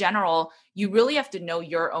 But in general, you really have to know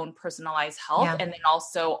your own personalized health, and then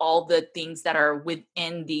also all the things that are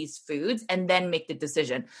within these foods, and then make the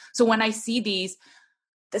decision. So when I see the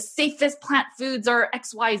safest plant foods are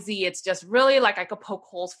XYZ, it's just really like I could poke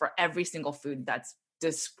holes for every single food that's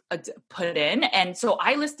just put in. And so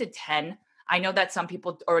I listed 10. I know that some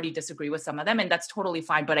people already disagree with some of them, and that's totally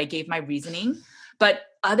fine, but I gave my reasoning. But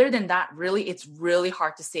other than that, really, it's really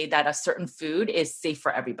hard to say that a certain food is safe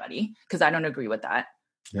for everybody, because I don't agree with that.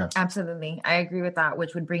 Yeah, absolutely. I agree with that,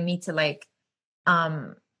 which would bring me to like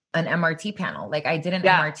an MRT panel. Like I did an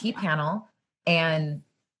MRT panel, and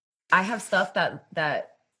I have stuff that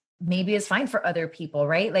maybe is fine for other people,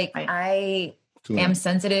 right? Like I am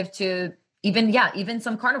sensitive to even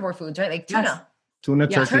some carnivore foods, right? Like tuna. Tuna,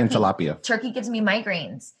 turkey, and tilapia. Turkey gives me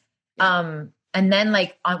migraines. And then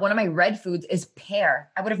like on one of my red foods is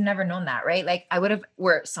pear. I would have never known that, right? Like I would have,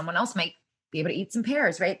 where someone else might be able to eat some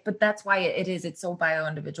pears, right? But that's why it's so bio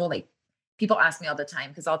individual. Like people ask me all the time,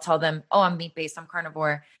 because I'll tell them, oh, I'm meat-based, I'm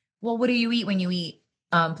carnivore. Well, what do you eat when you eat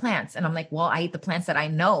plants? And I'm like, well, I eat the plants that I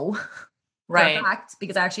know for a fact,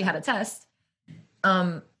 because I actually had a test.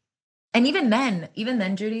 And even then,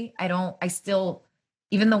 Judy, I still,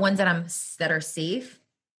 even the ones that are safe,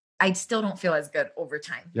 I still don't feel as good over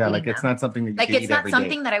time. Yeah, like it's not something that you like can it's eat not every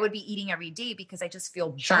something day. that I would be eating every day, because I just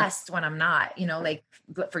feel best when I'm not, like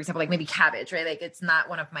for example, like maybe cabbage, right? Like it's not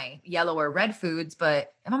one of my yellow or red foods,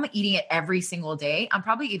 but if I'm eating it every single day, I'm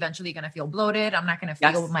probably eventually going to feel bloated. I'm not going to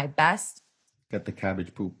feel my best. Get the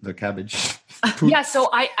cabbage poop, the cabbage. Poop. Yeah. So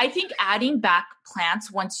I think adding back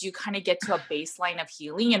plants once you kind of get to a baseline of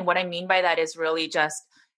healing. And what I mean by that is really just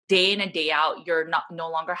day in and day out, you're no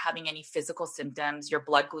longer having any physical symptoms. Your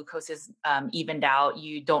blood glucose is evened out.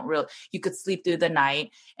 You could sleep through the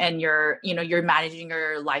night, and you're managing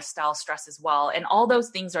your lifestyle stress as well. And all those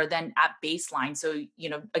things are then at baseline. So,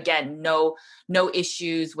 again, no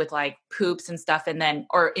issues with like poops and stuff. And then,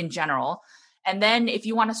 or in general. And then if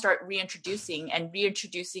you want to start reintroducing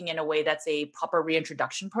in a way that's a proper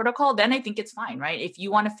reintroduction protocol, then I think it's fine, right? If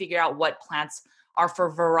you want to figure out what plants are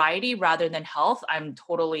for variety rather than health, I'm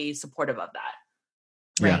totally supportive of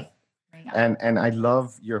that. Right. Yeah. And I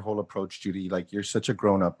love your whole approach, Judy. Like you're such a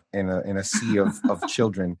grown up in a sea of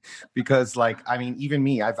children, because like, I mean, even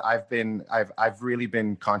me, I've really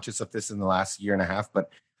been conscious of this in the last year and a half,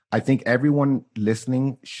 but I think everyone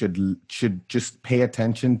listening should just pay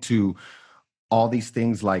attention to all these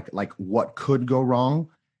things, like what could go wrong.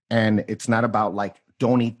 And it's not about like,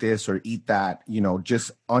 don't eat this or eat that,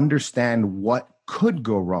 just understand what could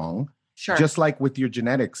go wrong. Sure. Just like with your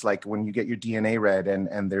genetics, like when you get your DNA read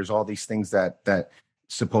and there's all these things that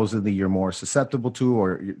supposedly you're more susceptible to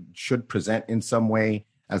or should present in some way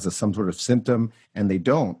as some sort of symptom, and they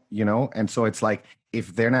don't, And so it's like,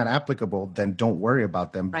 if they're not applicable, then don't worry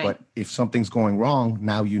about them. Right. But if something's going wrong,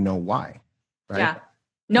 now you know why. Right? Yeah.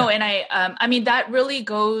 No, and I mean, that really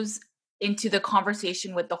goes into the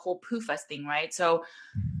conversation with the whole PUFAs thing, right? So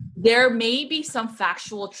there may be some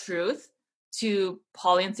factual truth to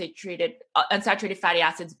unsaturated fatty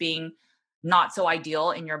acids being not so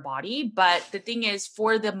ideal in your body. But the thing is,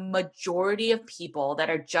 for the majority of people that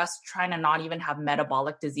are just trying to not even have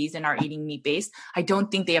metabolic disease and are eating meat-based, I don't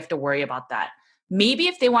think they have to worry about that. Maybe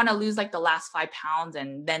if they want to lose like the last 5 pounds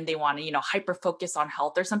and then they want to, hyper focus on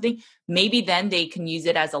health or something, maybe then they can use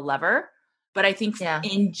it as a lever. But I think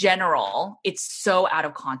in general, it's so out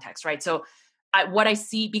of context, right? So what I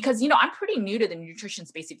see, because, I'm pretty new to the nutrition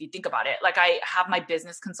space, if you think about it. Like I have my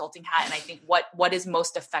business consulting hat, and I think what is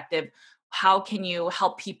most effective? How can you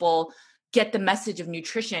help people get the message of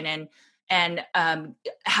nutrition and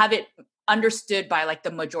have it understood by like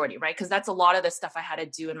the majority, right? Because that's a lot of the stuff I had to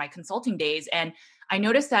do in my consulting days. And I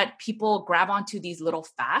noticed that people grab onto these little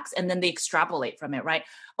facts and then they extrapolate from it, right?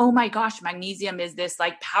 Oh my gosh, magnesium is this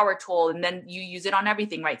like power tool. And then you use it on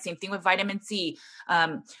everything, right? Same thing with vitamin C.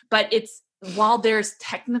 But while there's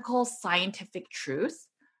technical scientific truth,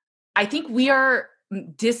 I think we are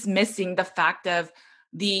dismissing the fact of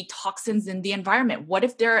the toxins in the environment. What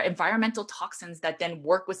if there are environmental toxins that then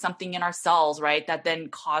work with something in our cells, right? That then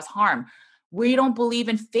cause harm. We don't believe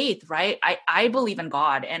in faith, right? I believe in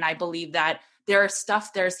God, and I believe that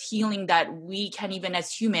there's healing that we can, even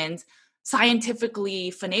as humans,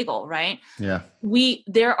 scientifically finagle, right? Yeah.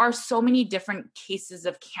 There are so many different cases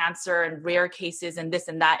of cancer and rare cases and this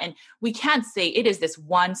and that. And we can't say it is this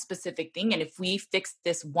one specific thing. And if we fix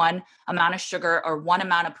this one amount of sugar or one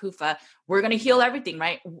amount of PUFA, we're going to heal everything,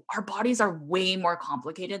 right? Our bodies are way more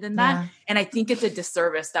complicated than that. Yeah. And I think it's a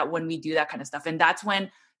disservice that when we do that kind of stuff, and that's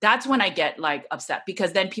when I get like upset,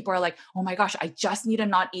 because then people are like, oh my gosh, I just need to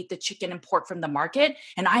not eat the chicken and pork from the market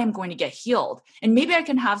and I am going to get healed. And maybe I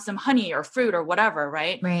can have some honey or fruit or whatever,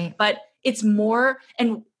 right? Right. But it's more,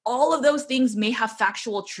 and all of those things may have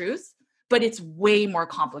factual truth, but it's way more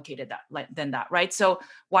complicated than that, right? So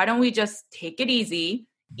why don't we just take it easy,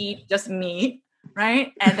 eat just meat,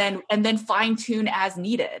 right? And then fine tune as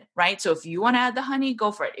needed, right? So if you want to add the honey,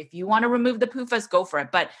 go for it. If you want to remove the PUFAs, go for it.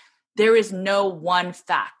 But there is no one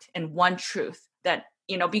fact and one truth that,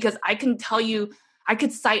 because I can tell you, I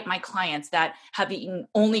could cite my clients that have eaten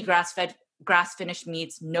only grass-fed, grass-finished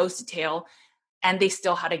meats, nose to tail, and they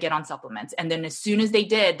still had to get on supplements. And then as soon as they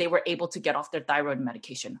did, they were able to get off their thyroid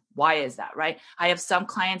medication. Why is that, right? I have some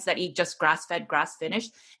clients that eat just grass-fed,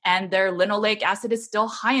 grass-finished, and their linoleic acid is still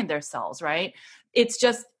high in their cells, right?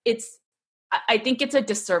 I think it's a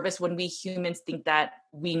disservice when we humans think that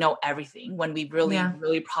we know everything, when we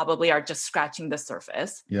really probably are just scratching the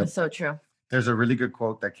surface. Yep. That's so true. There's a really good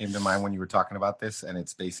quote that came to mind when you were talking about this, and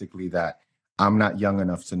it's basically that I'm not young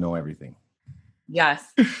enough to know everything. Yes.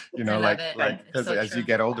 Because so as true. you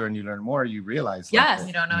get older and you learn more, you realize. Yes.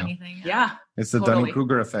 You don't know anything. Yeah. It's the totally.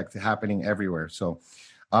 Dunning-Kruger effect happening everywhere. So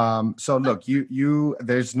look, you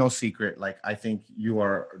there's no secret. Like, I think you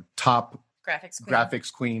are top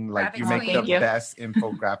graphics queen. Like, you make the best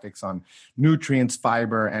infographics on nutrients,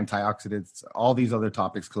 fiber, antioxidants, all these other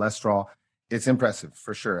topics, cholesterol. It's impressive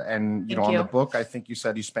for sure. And, on the book, I think you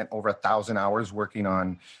said you spent over 1,000 hours working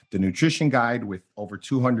on the nutrition guide with over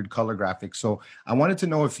 200 color graphics. So I wanted to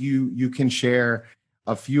know if you can share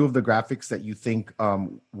a few of the graphics that you think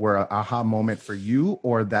were an aha moment for you,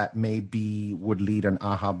 or that maybe would lead to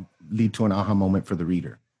an aha moment for the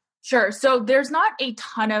reader. Sure. So there's not a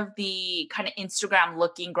ton of the kind of Instagram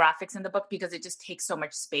looking graphics in the book because it just takes so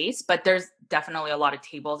much space, but there's definitely a lot of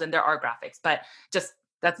tables and there are graphics, but just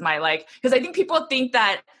that's my because I think people think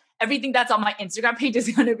that everything that's on my Instagram page is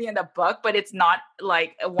going to be in the book, but it's not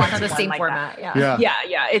like a one-to-one the same like format. That.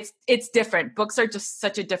 Yeah. It's different. Books are just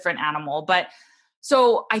such a different animal, but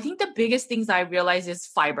so I think the biggest things I realized is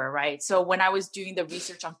fiber, right? So when I was doing the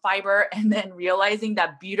research on fiber and then realizing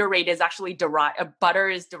that butyrate is actually butter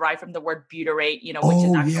is derived from the word butyrate, which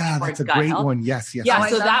is actually that's a great health. One. Yes. Yeah.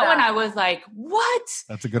 So that one I was like, what?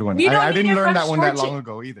 That's a good one. I didn't learn that one that long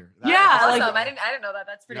ago either. Awesome. I didn't know that.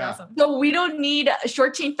 That's pretty awesome. So we don't need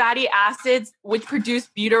short chain fatty acids, which produce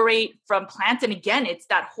butyrate from plants. And again, it's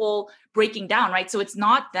that whole breaking down, right? So it's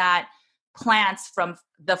not that plants from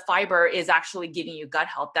the fiber is actually giving you gut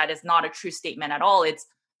health. That is not a true statement at all. It's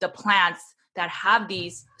the plants that have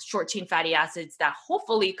these short chain fatty acids that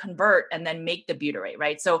hopefully convert and then make the butyrate,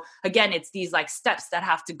 right? So again, it's these like steps that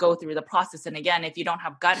have to go through the process. And again, if you don't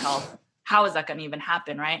have gut health, how is that going to even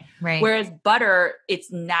happen, right? Whereas butter,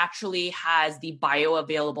 it's naturally has the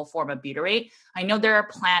bioavailable form of butyrate. I know there are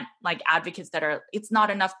plant like advocates that it's not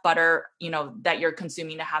enough butter, that you're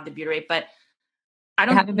consuming to have the butyrate, but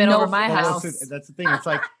I haven't been over my house. That's the thing. It's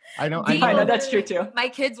like, I know that's true too. My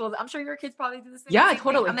kids I'm sure your kids probably do the same. Yeah,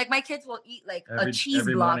 totally. I'm like, my kids will eat like a cheese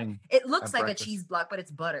block. It looks like a cheese block, but it's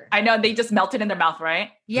butter. I know, they just melt it in their mouth, right?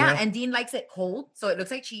 Yeah. And Dean likes it cold, so it looks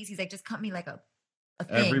like cheese. He's like, just cut me like a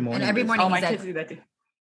thing. Every morning. And every morning my kids do that too.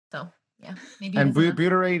 So yeah, maybe. And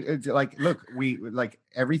butyrate, it's like, look, we like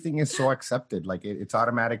everything is so accepted. Like it's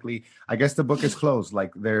automatically. I guess the book is closed.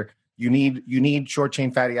 Like you need short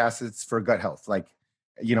chain fatty acids for gut health. Like,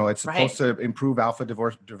 it's supposed to improve alpha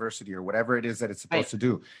diversity or whatever it is that it's supposed to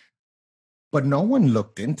do. But no one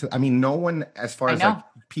looked into, no one, as far as like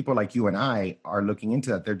people like you and I are looking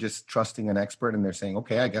into that. They're just trusting an expert and they're saying,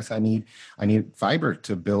 okay, I guess I need fiber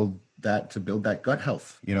to build that gut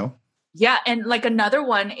health, Yeah. And like another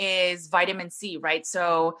one is vitamin C, right?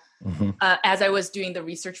 So as I was doing the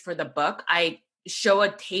research for the book, I show a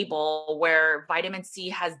table where vitamin C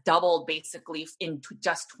has doubled basically in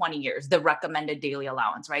just 20 years, the recommended daily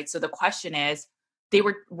allowance, right? So the question is, they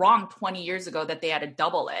were wrong 20 years ago that they had to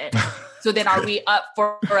double it. So then are we up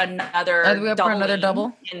for another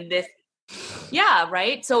double in this? Yeah,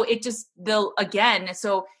 right. So it just,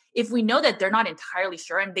 so if we know that they're not entirely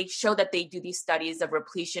sure, and they show that they do these studies of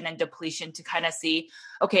repletion and depletion to kind of see,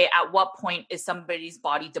 okay, at what point is somebody's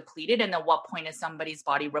body depleted and at what point is somebody's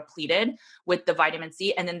body repleted with the vitamin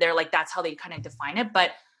C? And then they're like, that's how they kind of define it.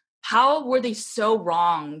 But how were they so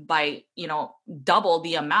wrong by, double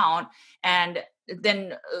the amount? And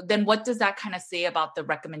then what does that kind of say about the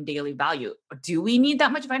recommended daily value? Do we need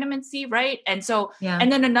that much vitamin C, right? And so,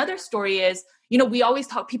 and then another story is,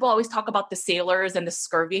 people always talk about the sailors and the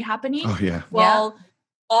scurvy happening. Oh yeah. Well,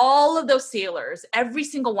 all of those sailors, every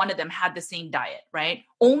single one of them had the same diet, right?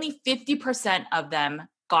 Only 50% of them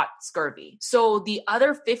got scurvy. So the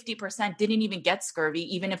other 50% didn't even get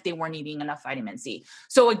scurvy, even if they weren't eating enough vitamin C.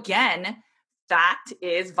 So again, fact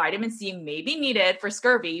is vitamin C may be needed for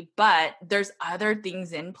scurvy, but there's other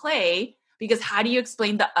things in play, because how do you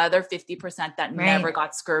explain the other 50% that never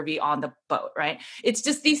got scurvy on the boat, right? It's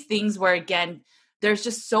just these things where, again, there's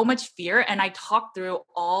just so much fear. And I talk through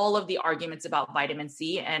all of the arguments about vitamin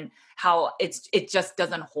C and how it just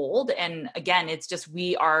doesn't hold. And again, it's just,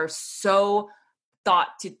 we are so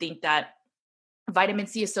thought to think that vitamin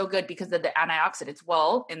C is so good because of the antioxidants.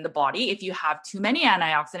 Well, in the body, if you have too many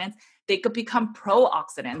antioxidants, they could become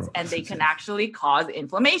pro-oxidants and they can actually cause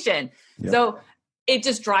inflammation. Yep. So it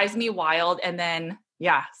just drives me wild. And then,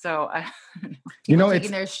 so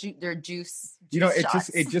taking their juice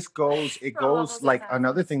it just goes like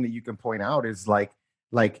another thing that you can point out is like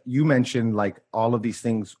you mentioned, like all of these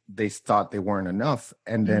things, they thought they weren't enough.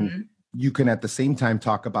 And then you can at the same time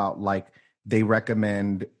talk about like, they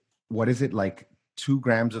recommend, what is it, like 2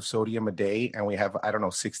 grams of sodium a day, and we have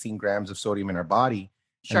 16 grams of sodium in our body.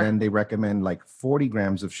 Sure. And then they recommend like 40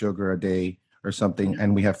 grams of sugar a day or something,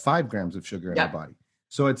 and we have 5 grams of sugar in our body.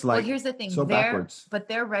 So it's like, well, here's the thing, so backwards. But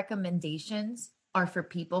their recommendations are for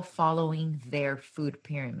people following their food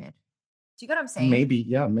pyramid. Do you get what I'm saying? Maybe,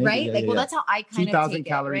 right? Yeah, like, well, that's how I kind of 2,000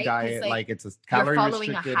 calorie right? diet, like it's a calorie following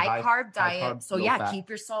restricted, a high carb diet. High carb, so keep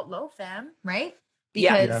your salt low, fam. Right?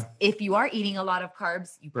 Because if you are eating a lot of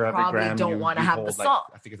carbs, you for probably don't want to have the salt.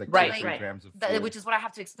 I think it's like 3 grams of food. Which is what I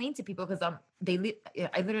have to explain to people, because I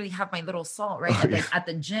literally have my little salt at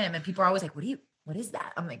the gym, and people are always like, "What is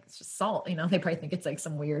that?" I'm like, "It's just salt." You know, they probably think it's like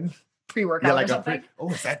some weird pre-workout or something.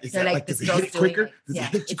 Is that like, does it hit quicker? Does it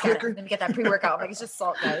hit you quicker? Let me get that pre-workout. I'm like, it's just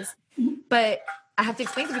salt, guys. But I have to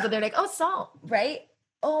explain to people. They're like, "Oh, salt, right?"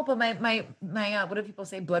 Oh, but my what do people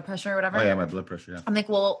say? Blood pressure or whatever. Oh yeah, my blood pressure. Yeah. I'm like,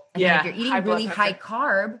 well, if you're eating really high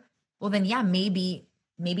carb, well then maybe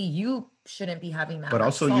you shouldn't be having that. But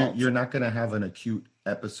also, salt. you're not going to have an acute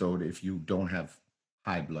episode if you don't have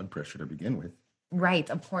high blood pressure to begin with. Right.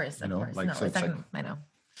 Of course. I know.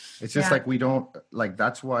 It's just like we don't like.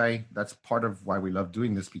 That's part of why we love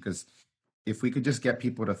doing this, because if we could just get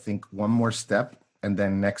people to think one more step, and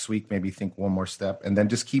then next week maybe think one more step, and then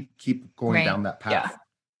just keep going down that path. Yeah.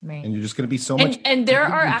 Right. And you're just going to be so much. And there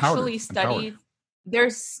are actually studies.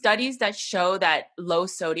 There's studies that show that low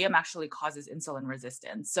sodium actually causes insulin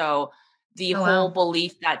resistance. So the whole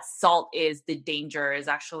belief that salt is the danger is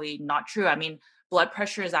actually not true. I mean, blood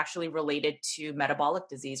pressure is actually related to metabolic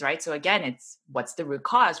disease, right? So again, it's what's the root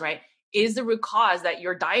cause, right? Is the root cause that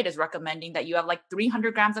your diet is recommending that you have like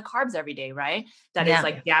 300 grams of carbs every day, right? That is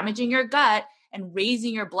like damaging your gut and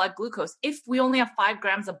raising your blood glucose. If we only have 5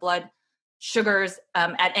 grams of blood sugars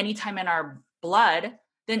at any time in our blood,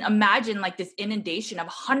 then imagine like this inundation of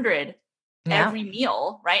 100 every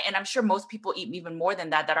meal, right? And I'm sure most people eat even more than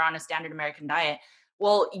that are on a standard American diet.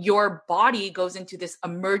 Well, your body goes into this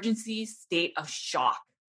emergency state of shock,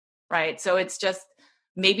 right? So it's just,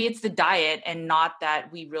 maybe it's the diet and not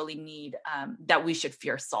that we really need, that we should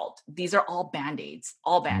fear salt. These are all Band-Aids,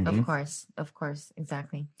 Of course.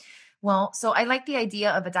 Exactly. Well, so I like the idea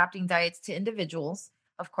of adapting diets to individuals,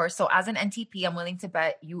 of course. So as an NTP, I'm willing to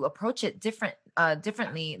bet you approach it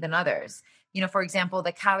differently than others. You know, for example,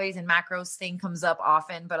 the calories and macros thing comes up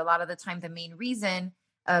often, but a lot of the time, the main reason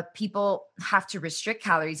people have to restrict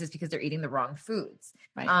calories is because they're eating the wrong foods.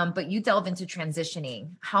 Right. But you delve into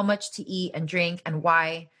transitioning, how much to eat and drink and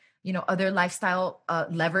why, you know, other lifestyle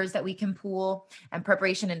levers that we can pull, and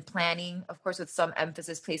preparation and planning, of course, with some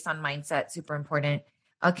emphasis placed on mindset, super important.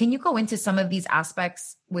 Can you go into some of these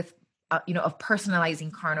aspects with, of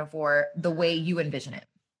personalizing carnivore the way you envision it?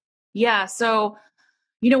 Yeah. So,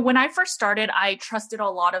 you know, when I first started, I trusted a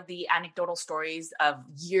lot of the anecdotal stories of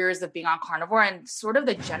years of being on carnivore, and sort of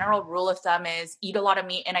the general rule of thumb is eat a lot of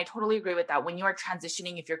meat. And I totally agree with that. When you are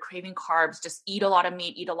transitioning, if you're craving carbs, just eat a lot of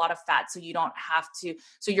meat, eat a lot of fat. So you don't have to,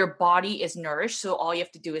 so your body is nourished. So all you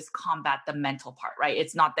have to do is combat the mental part, right?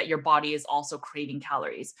 It's not that your body is also craving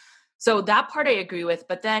calories. So that part I agree with.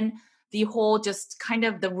 But then the whole just kind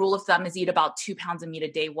of the rule of thumb is eat about 2 pounds of meat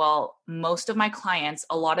a day. Well, most of my clients,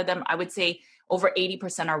 a lot of them, I would say over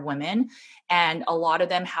 80% are women, and a lot of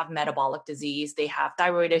them have metabolic disease. They have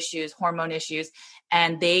thyroid issues, hormone issues,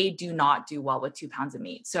 and they do not do well with 2 pounds of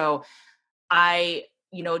meat. So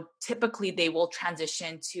typically they will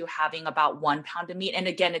transition to having about 1 pound of meat. And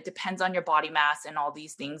again, it depends on your body mass and all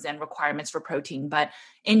these things and requirements for protein. But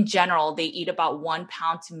in general, they eat about 1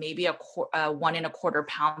 pound to maybe 1.25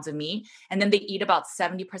 pounds of meat. And then they eat about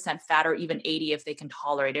 70% fat, or even 80 if they can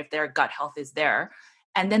tolerate it, if their gut health is there.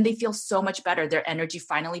 And then they feel so much better. Their energy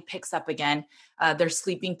finally picks up again. They're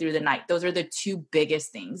sleeping through the night. Those are the 2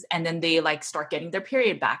 biggest things. And then they start getting their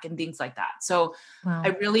period back and things like that. So I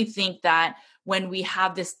really think that when we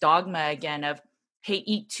have this dogma again of, hey,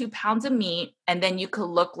 eat 2 pounds of meat, and then you could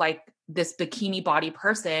look like this bikini body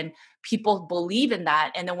person, people believe in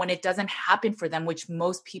that. And then when it doesn't happen for them, which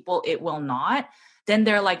most people, it will not, then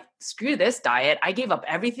they're like, screw this diet. I gave up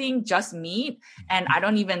everything, just meat, and I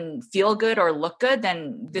don't even feel good or look good.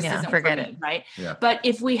 Then this isn't for me, right? Yeah. But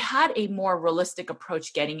if we had a more realistic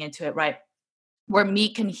approach getting into it, right, where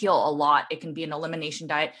meat can heal a lot, it can be an elimination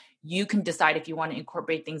diet. You can decide if you want to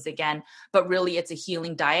incorporate things again, but really it's a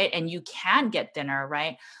healing diet and you can get thinner,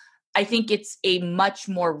 right? I think it's a much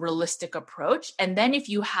more realistic approach. And then if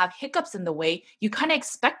you have hiccups in the way, you kind of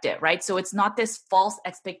expect it, right? So it's not this false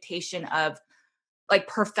expectation of like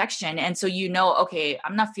perfection. And so, okay,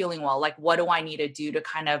 I'm not feeling well. Like, what do I need to do to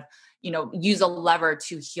kind of, use a lever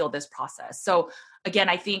to heal this process? So again,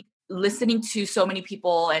 I think listening to so many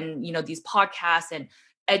people and, these podcasts and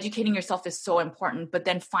educating yourself is so important, but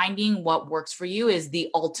then finding what works for you is the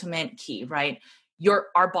ultimate key, right?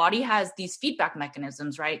 Our body has these feedback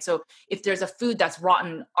mechanisms, right? So if there's a food that's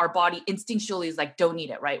rotten, our body instinctually is like, don't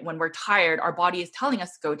eat it, right? When we're tired, our body is telling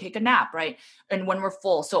us to go take a nap, right? And when we're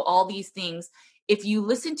full. So all these things, if you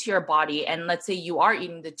listen to your body and let's say you are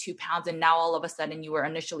eating the 2 pounds and now all of a sudden you were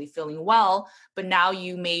initially feeling well, but now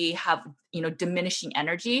you may have, diminishing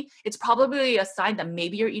energy, it's probably a sign that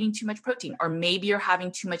maybe you're eating too much protein or maybe you're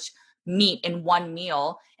having too much meat in one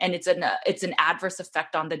meal and it's an adverse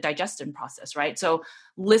effect on the digestion process, right? So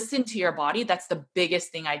listen to your body. That's the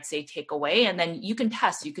biggest thing I'd say take away. And then you can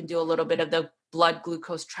test, you can do a little bit of the blood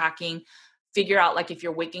glucose tracking, figure out like if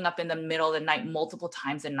you're waking up in the middle of the night multiple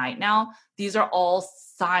times a night now, these are all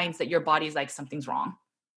signs that your body's like something's wrong.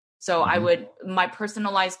 So my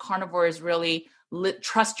personalized carnivore is really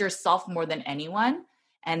trust yourself more than anyone.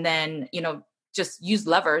 And then, just use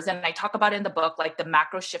levers. And I talk about it in the book, like the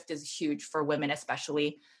macro shift is huge for women,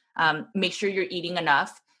 especially. Make sure you're eating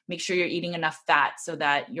enough. Make sure you're eating enough fat so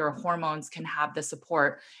that your hormones can have the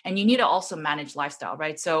support. And you need to also manage lifestyle,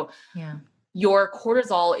 right? So your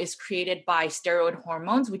cortisol is created by steroid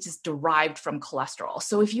hormones, which is derived from cholesterol.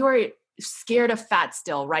 So if you are scared of fat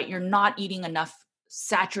still, right, you're not eating enough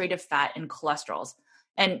saturated fat and cholesterols.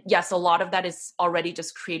 And yes, a lot of that is already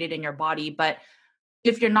just created in your body, but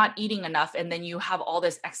if you're not eating enough and then you have all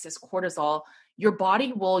this excess cortisol, your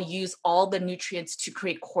body will use all the nutrients to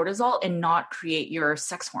create cortisol and not create your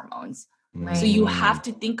sex hormones. Right. So you have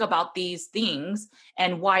to think about these things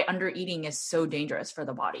and why undereating is so dangerous for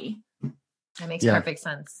the body. That makes perfect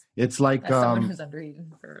sense. It's like someone who's undereating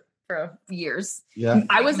for years. Yeah.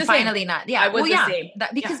 I was finally not. Yeah. I was the same.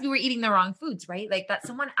 Because we were eating the wrong foods, right? Like that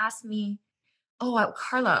someone asked me,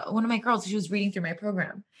 Carla, one of my girls, she was reading through my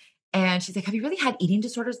program. And she's like, have you really had eating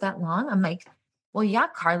disorders that long? I'm like, well, yeah,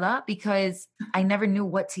 Carla, because I never knew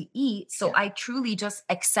what to eat. So I truly just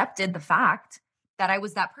accepted the fact that I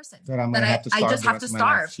was that person. That I just have to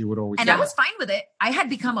starve. She would always I was fine with it. I had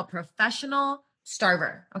become a professional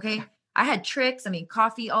starver. Okay. I had tricks.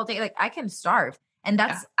 Coffee all day. Like I can starve. And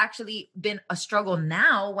that's actually been a struggle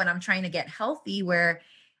now when I'm trying to get healthy, where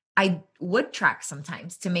I would track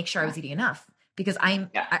sometimes to make sure I was eating enough because I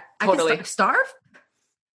can starve.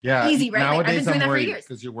 Yeah, easy, right? Nowadays, I've been doing that for worried years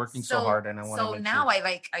because you're working so hard, and I want to. So now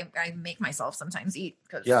I make myself sometimes eat.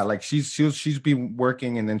 Like she's been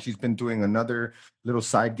working, and then she's been doing another little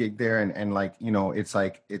side gig there, and like it's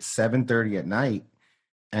 7:30 at night,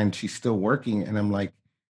 and she's still working, and I'm like,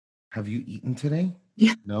 have you eaten today?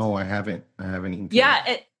 Yeah. No, I haven't eaten today.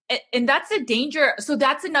 Yeah, and that's a danger. So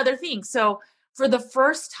that's another thing. So for the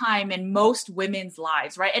first time in most women's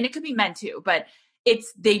lives, right, and it could be men too, but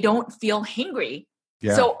they don't feel hangry.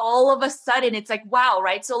 Yeah. So all of a sudden it's like, wow,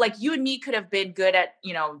 right? So like you and me could have been good at,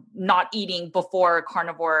 not eating before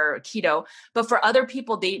carnivore keto, but for other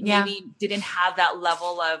people, they maybe didn't have that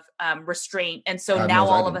level of restraint. And so now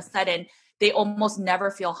all of a sudden they almost never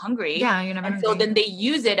feel hungry. Yeah, you're never hungry. So then they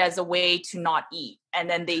use it as a way to not eat. And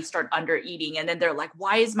then they start under eating. And then they're like,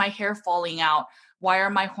 why is my hair falling out? Why are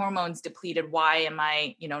my hormones depleted? Why am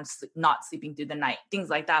I, not sleeping through the night? Things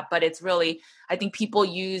like that. But it's really, I think people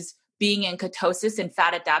use being in ketosis and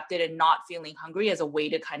fat adapted and not feeling hungry as a way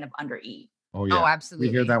to kind of undereat. Oh, yeah. Oh, absolutely.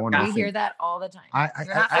 We hear that one. We hear that all the time. I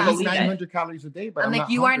eat 900 calories a day, but I'm like, not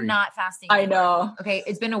you hungry. are not fasting. I know. Okay,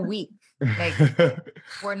 it's been a week. Like,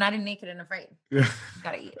 we're not in naked and afraid. Yeah. You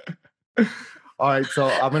gotta eat. All right, so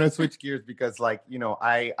I'm gonna switch gears because, like,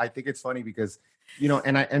 I think it's funny because,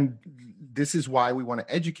 and this is why we want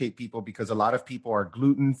to educate people, because a lot of people are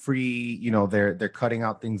gluten free. They're cutting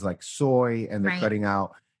out things like soy, and they're cutting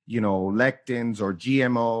out lectins or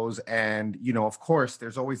GMOs. And, of course,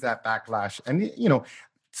 there's always that backlash. And,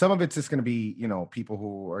 some of it's just going to be, people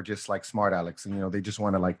who are just like smart Alex and, they just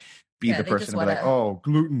want to like be the person and be like, oh,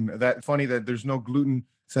 gluten. That funny that there's no gluten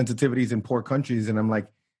sensitivities in poor countries. And I'm like,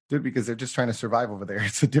 dude, because they're just trying to survive over there.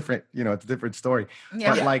 It's a different, it's a different story.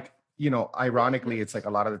 Yeah. But like, ironically, it's like a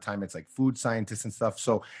lot of the time it's like food scientists and stuff.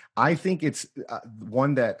 So I think it's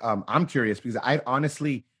one that I'm curious because I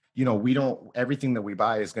honestly everything that we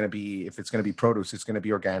buy is going to be, if it's going to be produce, it's going to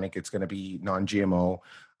be organic, it's going to be non-GMO.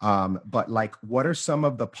 But like, what are some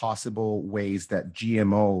of the possible ways that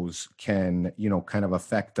GMOs can, kind of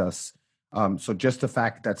affect us? So just the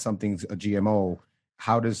fact that something's a GMO,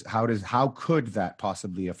 how could that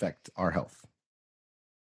possibly affect our health?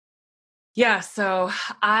 Yeah, so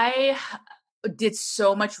I did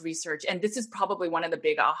so much research, and this is probably one of the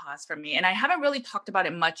big ahas for me. And I haven't really talked about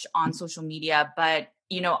it much on social media, but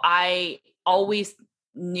I always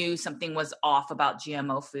knew something was off about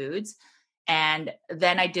GMO foods. And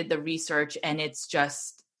then I did the research, and it's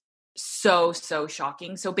just so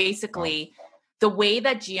shocking. So basically, the way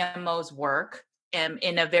that GMOs work,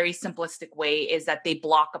 in a very simplistic way, is that they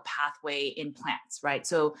block a pathway in plants, right?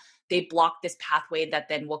 So they block this pathway that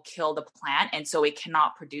then will kill the plant, and so it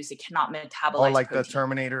cannot metabolize. Like protein. the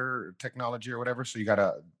Terminator technology or whatever. So you got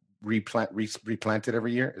to replant it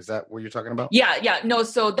every year. Is that what you're talking about? Yeah. No,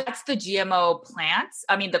 so that's the GMO plants.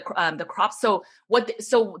 I mean, the crops. So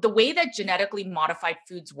the way that genetically modified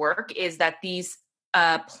foods work is that these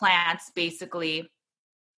plants basically,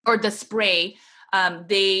 or the spray,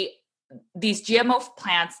 these GMO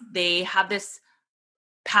plants, they have this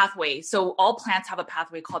pathway. So all plants have a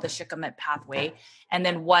pathway called the shikimate pathway. And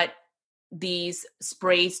then what these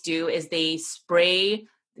sprays do is they spray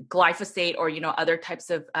glyphosate or, other types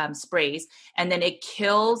of sprays, and then it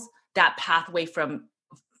kills that pathway from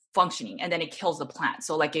functioning, and then it kills the plant.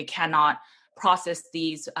 So like, it cannot process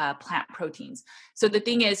these plant proteins. So the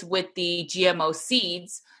thing is, with the GMO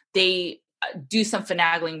seeds, they do some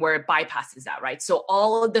finagling where it bypasses that, right? So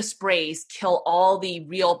all of the sprays kill all the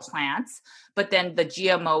real plants, but then the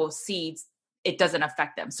GMO seeds, it doesn't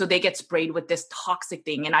affect them. So they get sprayed with this toxic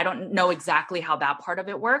thing. And I don't know exactly how that part of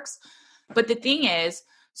it works. But the thing is,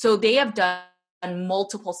 so they have done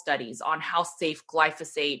multiple studies on how safe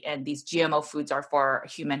glyphosate and these GMO foods are for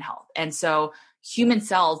human health. And so human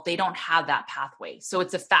cells, they don't have that pathway. So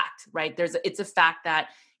it's a fact, right? It's a fact that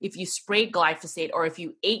if you spray glyphosate or if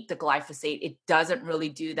you ate the glyphosate, it doesn't really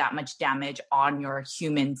do that much damage on your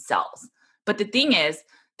human cells. But the thing is,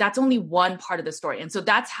 that's only one part of the story. And so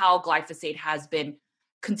that's how glyphosate has been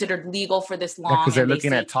considered legal for this long. Because they're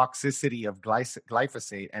looking at toxicity of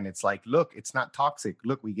glyphosate, and it's like, look, it's not toxic.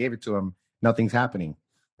 Look, we gave it to them. Nothing's happening,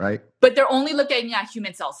 right? But they're only looking at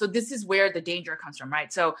human cells. So this is where the danger comes from,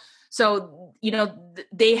 right? So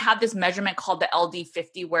they have this measurement called the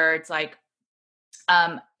LD50, where it's like,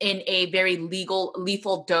 in a very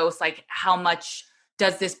lethal dose, like how much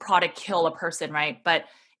does this product kill a person, right? But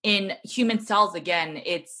in human cells, again,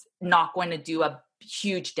 it's not going to do a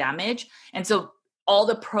huge damage. And so all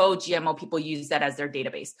the pro GMO people use that as their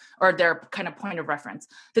database or their kind of point of reference.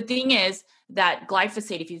 The thing is that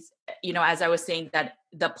glyphosate, if as I was saying, that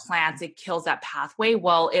the plants, it kills that pathway.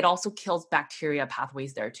 Well, it also kills bacteria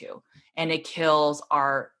pathways there too. And it kills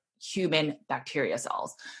our human bacteria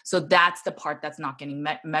cells. So that's the part that's not getting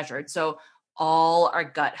measured. So all our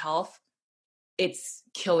gut health, it's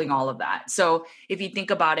killing all of that. So if you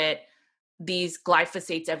think about it, these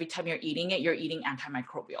glyphosates, every time you're eating it, you're eating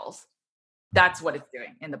antimicrobials. That's what it's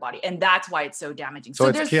doing in the body. And that's why it's so damaging. So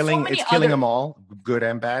it's killing them all, good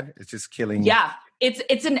and bad. It's just killing. Yeah.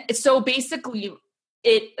 So basically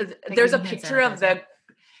there's a picture of the,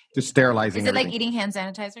 just sterilizing. Is it like eating hand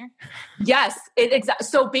sanitizer? Yes,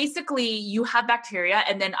 so basically you have bacteria,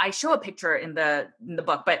 and then I show a picture in the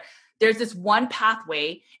book, but there's this one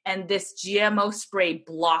pathway, and this GMO spray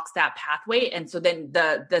blocks that pathway, and so then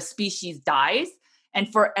the species dies.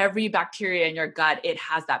 And for every bacteria in your gut, it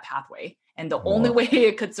has that pathway, and the only way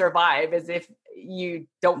it could survive is if you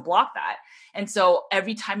don't block that. And so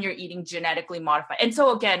every time you're eating genetically modified, and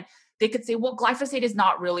so again, they could say, well, glyphosate is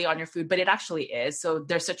not really on your food, but it actually is. So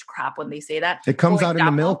there's such crap when they say that. It comes out in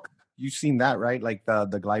the milk. You've seen that, right? Like the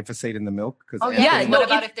glyphosate in the milk. Oh yeah. What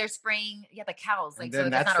about if they're spraying the cows? Like, so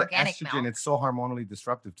that's not organic estrogen, milk. It's so hormonally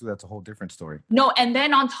disruptive too. That's a whole different story. No, and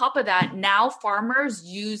then on top of that, now farmers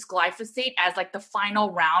use glyphosate as like the final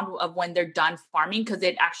round of when they're done farming, because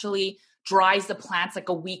it actually dries the plants like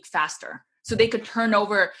a week faster. So they could turn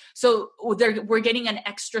over. So we're getting an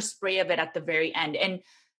extra spray of it at the very end. And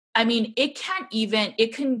I mean, it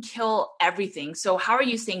can kill everything. So how are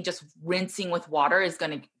you saying just rinsing with water is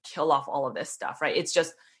going to kill off all of this stuff, right? It's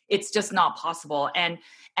just not possible. And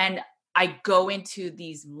I go into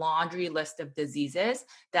these laundry list of diseases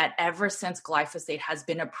that ever since glyphosate has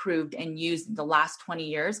been approved and used in the last 20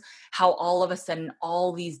 years, how all of a sudden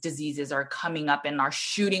all these diseases are coming up and are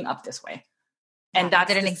shooting up this way. And that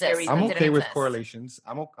didn't exist. I'm okay with correlations.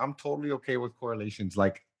 I'm totally okay with correlations.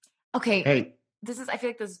 Like, okay, hey, I feel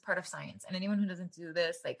like this is part of science, and anyone who doesn't do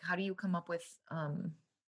this, like, how do you come up with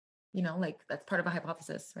like that's part of a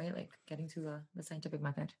hypothesis, right? Like getting to the scientific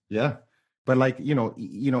method. Yeah. But like,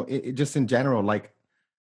 it just in general, like,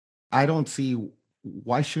 I don't see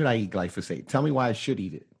why should I eat glyphosate? Tell me why I should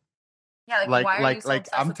eat it. Yeah, why are you so obsessed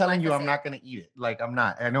I'm with telling you, I'm glyphosate? not going to eat it. Like, I'm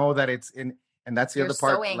not. I know that it's in, and that's the You're other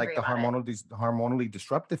part, so like angry the about it. hormonally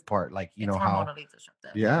disruptive part. Like, It's how, hormonally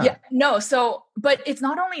disruptive. yeah. No, so, but it's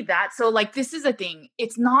not only that. So like, this is a thing.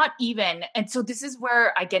 It's not even, and so this is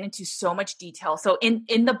where I get into so much detail. So in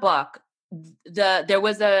the book, there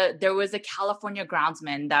was a California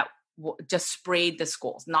groundsman that just sprayed the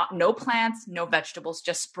schools, no plants, no vegetables,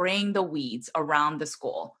 just spraying the weeds around the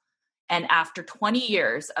school. And after 20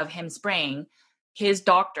 years of him spraying, his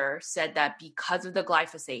doctor said that because of the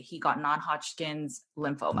glyphosate, he got non-Hodgkin's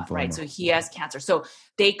lymphoma, right? So he has cancer. So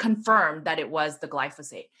they confirmed that it was the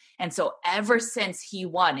glyphosate. And so ever since he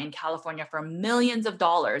won in California for millions of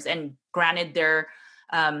dollars, and granted their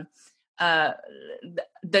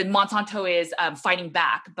the Monsanto is fighting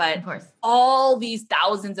back, but all these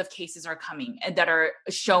thousands of cases are coming that are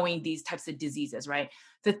showing these types of diseases, right?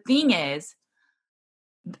 The thing is,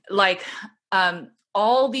 like,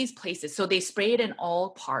 all these places, so they spray it in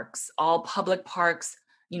all parks, all public parks,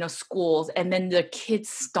 schools, and then the kids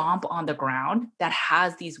stomp on the ground that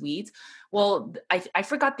has these weeds. Well, I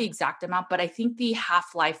forgot the exact amount, but I think the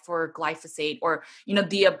half-life for glyphosate, or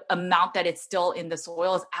the amount that it's still in the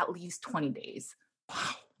soil, is at least 20 days. Wow.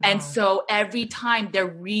 And so every time they're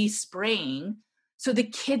respraying, so the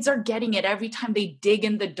kids are getting it every time they dig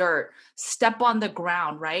in the dirt, step on the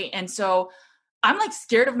ground, right? And so I'm like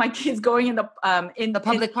scared of my kids going in the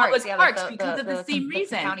public parks, because of the same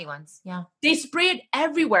reason. The county ones, yeah. They spray it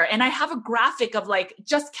everywhere, and I have a graphic of like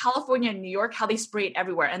just California and New York, how they spray it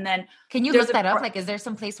everywhere. And then can you look that up? Like, is there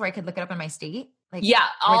some place where I could look it up in my state? Like, yeah,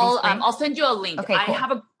 I'll send you a link. Okay, cool. I have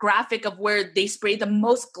a graphic of where they spray the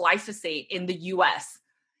most glyphosate in the U.S.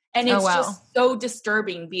 And it's just so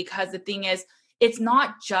disturbing, because the thing is, it's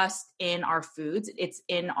not just in our foods; it's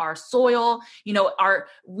in our soil.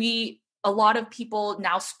 A lot of people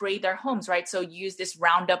now spray their homes, right? So use this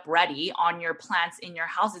Roundup Ready on your plants in your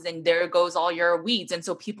houses, and there goes all your weeds. And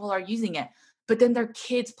so people are using it, but then their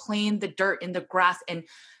kids play in the dirt, in the grass, and,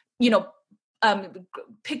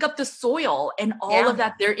 pick up the soil and all of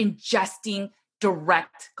that. They're ingesting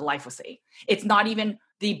direct glyphosate. It's not even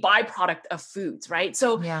the byproduct of foods, right?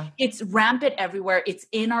 So it's rampant everywhere. It's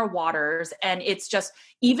in our waters. And it's just,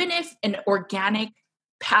 even if an organic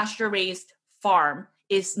pasture-raised farm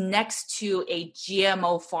is next to a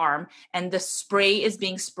GMO farm and the spray is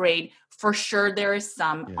being sprayed, for sure there is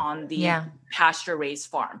some on the pasture-raised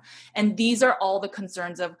farm. And these are all the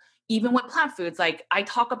concerns of, even with plant foods. Like, I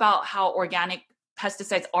talk about how organic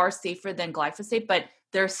pesticides are safer than glyphosate, but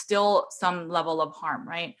there's still some level of harm,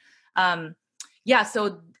 right?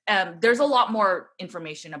 So there's a lot more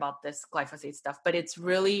information about this glyphosate stuff, but it's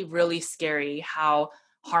really, really scary how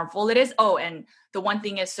harmful it is. Oh, and the one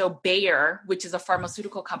thing is, so Bayer, which is a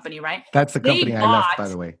pharmaceutical company, right? That's the company I left, by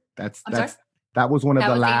the way. That was one of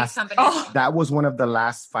the last. That was one of the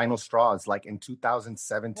last final straws, like in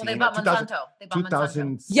 2017. Well, they bought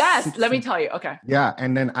Monsanto. Yes, let me tell you. Okay. Yeah,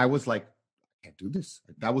 and then I was like, I can't do this.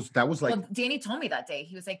 That was like. Well, Danny told me that day.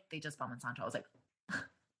 He was like, they just bought Monsanto. I was like.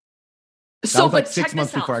 So, but 6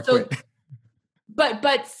 months before I quit.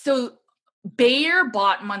 But so Bayer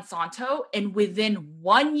bought Monsanto, and within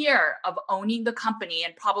 1 year of owning the company,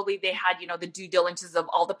 and probably they had, the due diligence of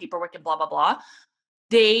all the paperwork and blah, blah, blah,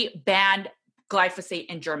 they banned glyphosate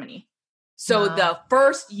in Germany. So the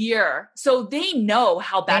first year, so they know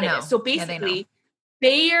how bad it is. So basically,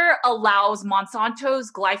 Bayer allows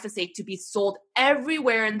Monsanto's glyphosate to be sold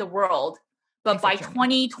everywhere in the world. But by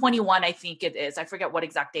 2021, I think it is, I forget what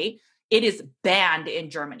exact date, it is banned in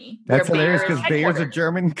Germany. That's hilarious, because Bayer's a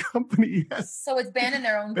German company. Yes. So it's banned in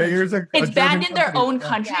their own country. It's banned in their own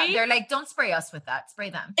country. Yeah, they're like, don't spray us with that. Spray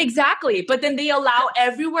them. Exactly. But then they allow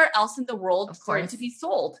everywhere else in the world for it to be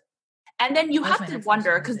sold. And then you have to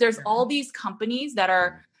wonder, because there's all these companies that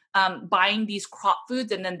are buying these crop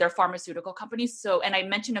foods, and then they're pharmaceutical companies. So, and I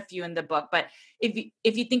mentioned a few in the book, but if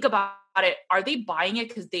you think about it, are they buying it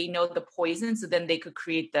because they know the poison, so then they could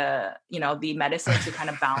create the medicine to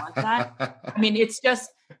kind of balance that? I mean,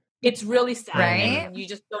 it's really sad, right? And you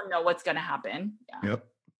just don't know what's going to happen. Yeah. Yep.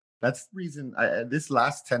 That's reason. This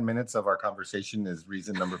last 10 minutes of our conversation is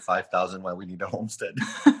reason number 5,000 why we need a homestead.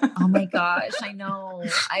 Oh my gosh, I know.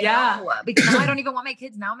 I know. Because now I don't even want my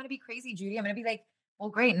kids. Now I'm going to be crazy, Judy. I'm going to be like, well,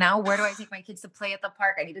 great. Now where do I take my kids to play at the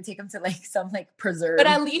park? I need to take them to like some like preserve. But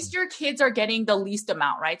at least your kids are getting the least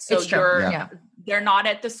amount, right? So they're not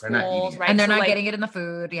at the schools, right? And they're so not getting it in the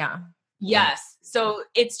food. Yeah. Yes. So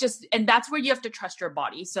it's just, and that's where you have to trust your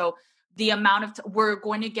body. So the amount of we're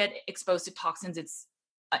going to get exposed to toxins. It's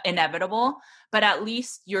inevitable, but at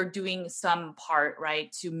least you're doing some part, right,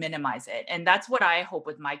 to minimize it. And that's what I hope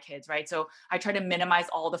with my kids, right? So I try to minimize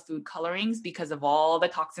all the food colorings because of all the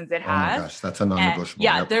toxins it has. Oh my gosh, that's a non-negotiable.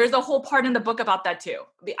 And there's a whole part in the book about that too.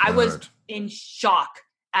 I was in shock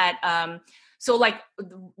at so like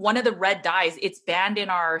one of the red dyes, it's banned in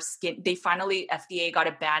our skin. They finally, FDA got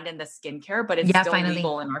it banned in the skincare, but it's still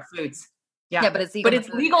legal in our foods. Yeah, but it's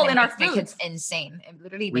legal in our foods. It's insane. It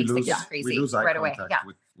literally makes the kids crazy. We lose eye right contact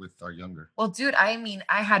away. with our younger. Well, dude, I mean,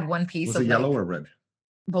 I had one piece was of it yellow or red?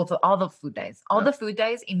 Both, all the food dyes. All the food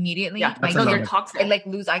dyes immediately. Yeah, they're toxic. I like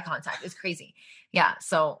lose eye contact. It's crazy. Yeah.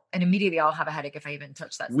 So, and immediately I'll have a headache if I even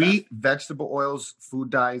touch that Wheat, stuff. vegetable oils, food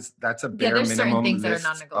dyes. That's a bare there's minimum certain things list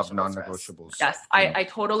that are of non-negotiables. Yes, I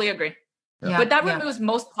totally agree. Yeah. But that removes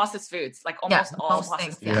most processed foods, like almost all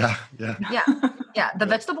processed foods. Yeah. The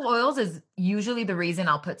vegetable oils is usually the reason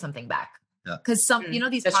I'll put something back. Yeah. Because some,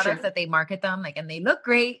 these products that they market them, like, and they look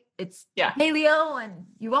great. It's paleo and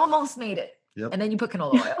you almost made it. Yep. And then you put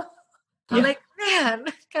canola oil. I'm like, man,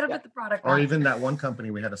 gotta put the product Or even that one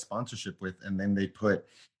company we had a sponsorship with, and then they put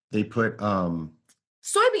soybean.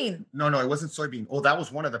 No, it wasn't soybean. Oh, that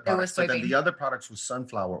was one of the products. But then the other products was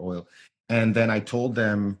sunflower oil. And then I told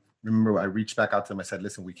them, remember, I reached back out to them. I said,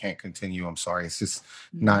 listen, we can't continue. I'm sorry. It's just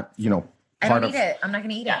not, I don't eat it. I'm not going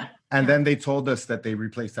to eat it. And then they told us that they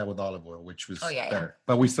replaced that with olive oil, which was better.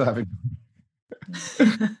 But we still haven't.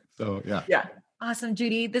 So, Yeah. Awesome,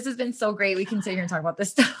 Judy. This has been so great. We can sit here and talk about this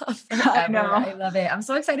stuff forever. I know. I love it. I'm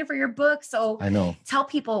so excited for your book. So I know. Tell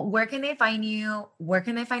people, where can they find you? Where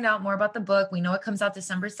can they find out more about the book? We know it comes out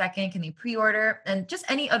December 2nd. Can they pre-order? And just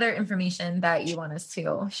any other information that you want us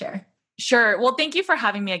to share. Sure. Well, thank you for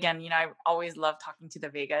having me again. I always love talking to the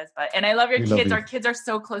Vegas, and I love your kids. Our kids are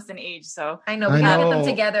so close in age. So I know we gotta get them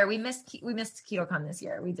together. We missed KetoCon this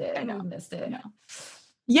year. We did. I know. We missed it.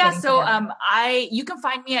 Yeah. So you can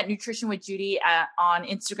find me at Nutrition with Judy on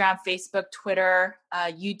Instagram, Facebook, Twitter,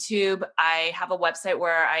 YouTube. I have a website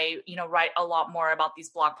where I, write a lot more about these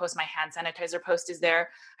blog posts. My hand sanitizer post is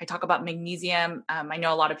there. I talk about magnesium. I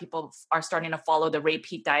know a lot of people are starting to follow the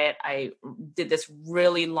repeat diet. I did this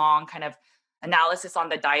really long kind of analysis on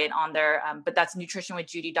the diet on there, but that's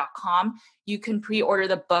nutritionwithjudy.com. You can pre-order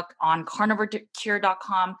the book on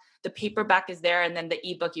carnivorecure.com. The paperback is there, and then the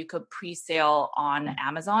ebook you could pre-sale on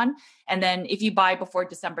Amazon. And then if you buy before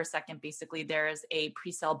December 2nd, basically there's a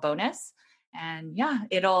pre-sale bonus. And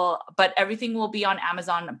but everything will be on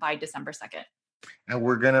Amazon by December 2nd. And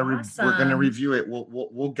we're gonna review it.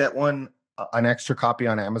 We'll get an extra copy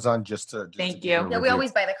on Amazon just to. Thank you. Yeah, we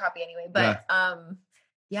always buy the copy anyway, but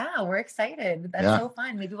yeah, we're excited. That's so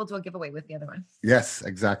fun. Maybe we'll do a giveaway with the other one. Yes,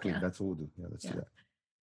 exactly. That's what we'll do. Yeah, let's do that.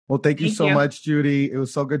 Well, thank you so much, Judy. It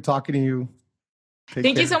was so good talking to you.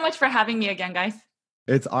 Thank you so much for having me again, guys.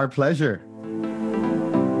 It's our pleasure.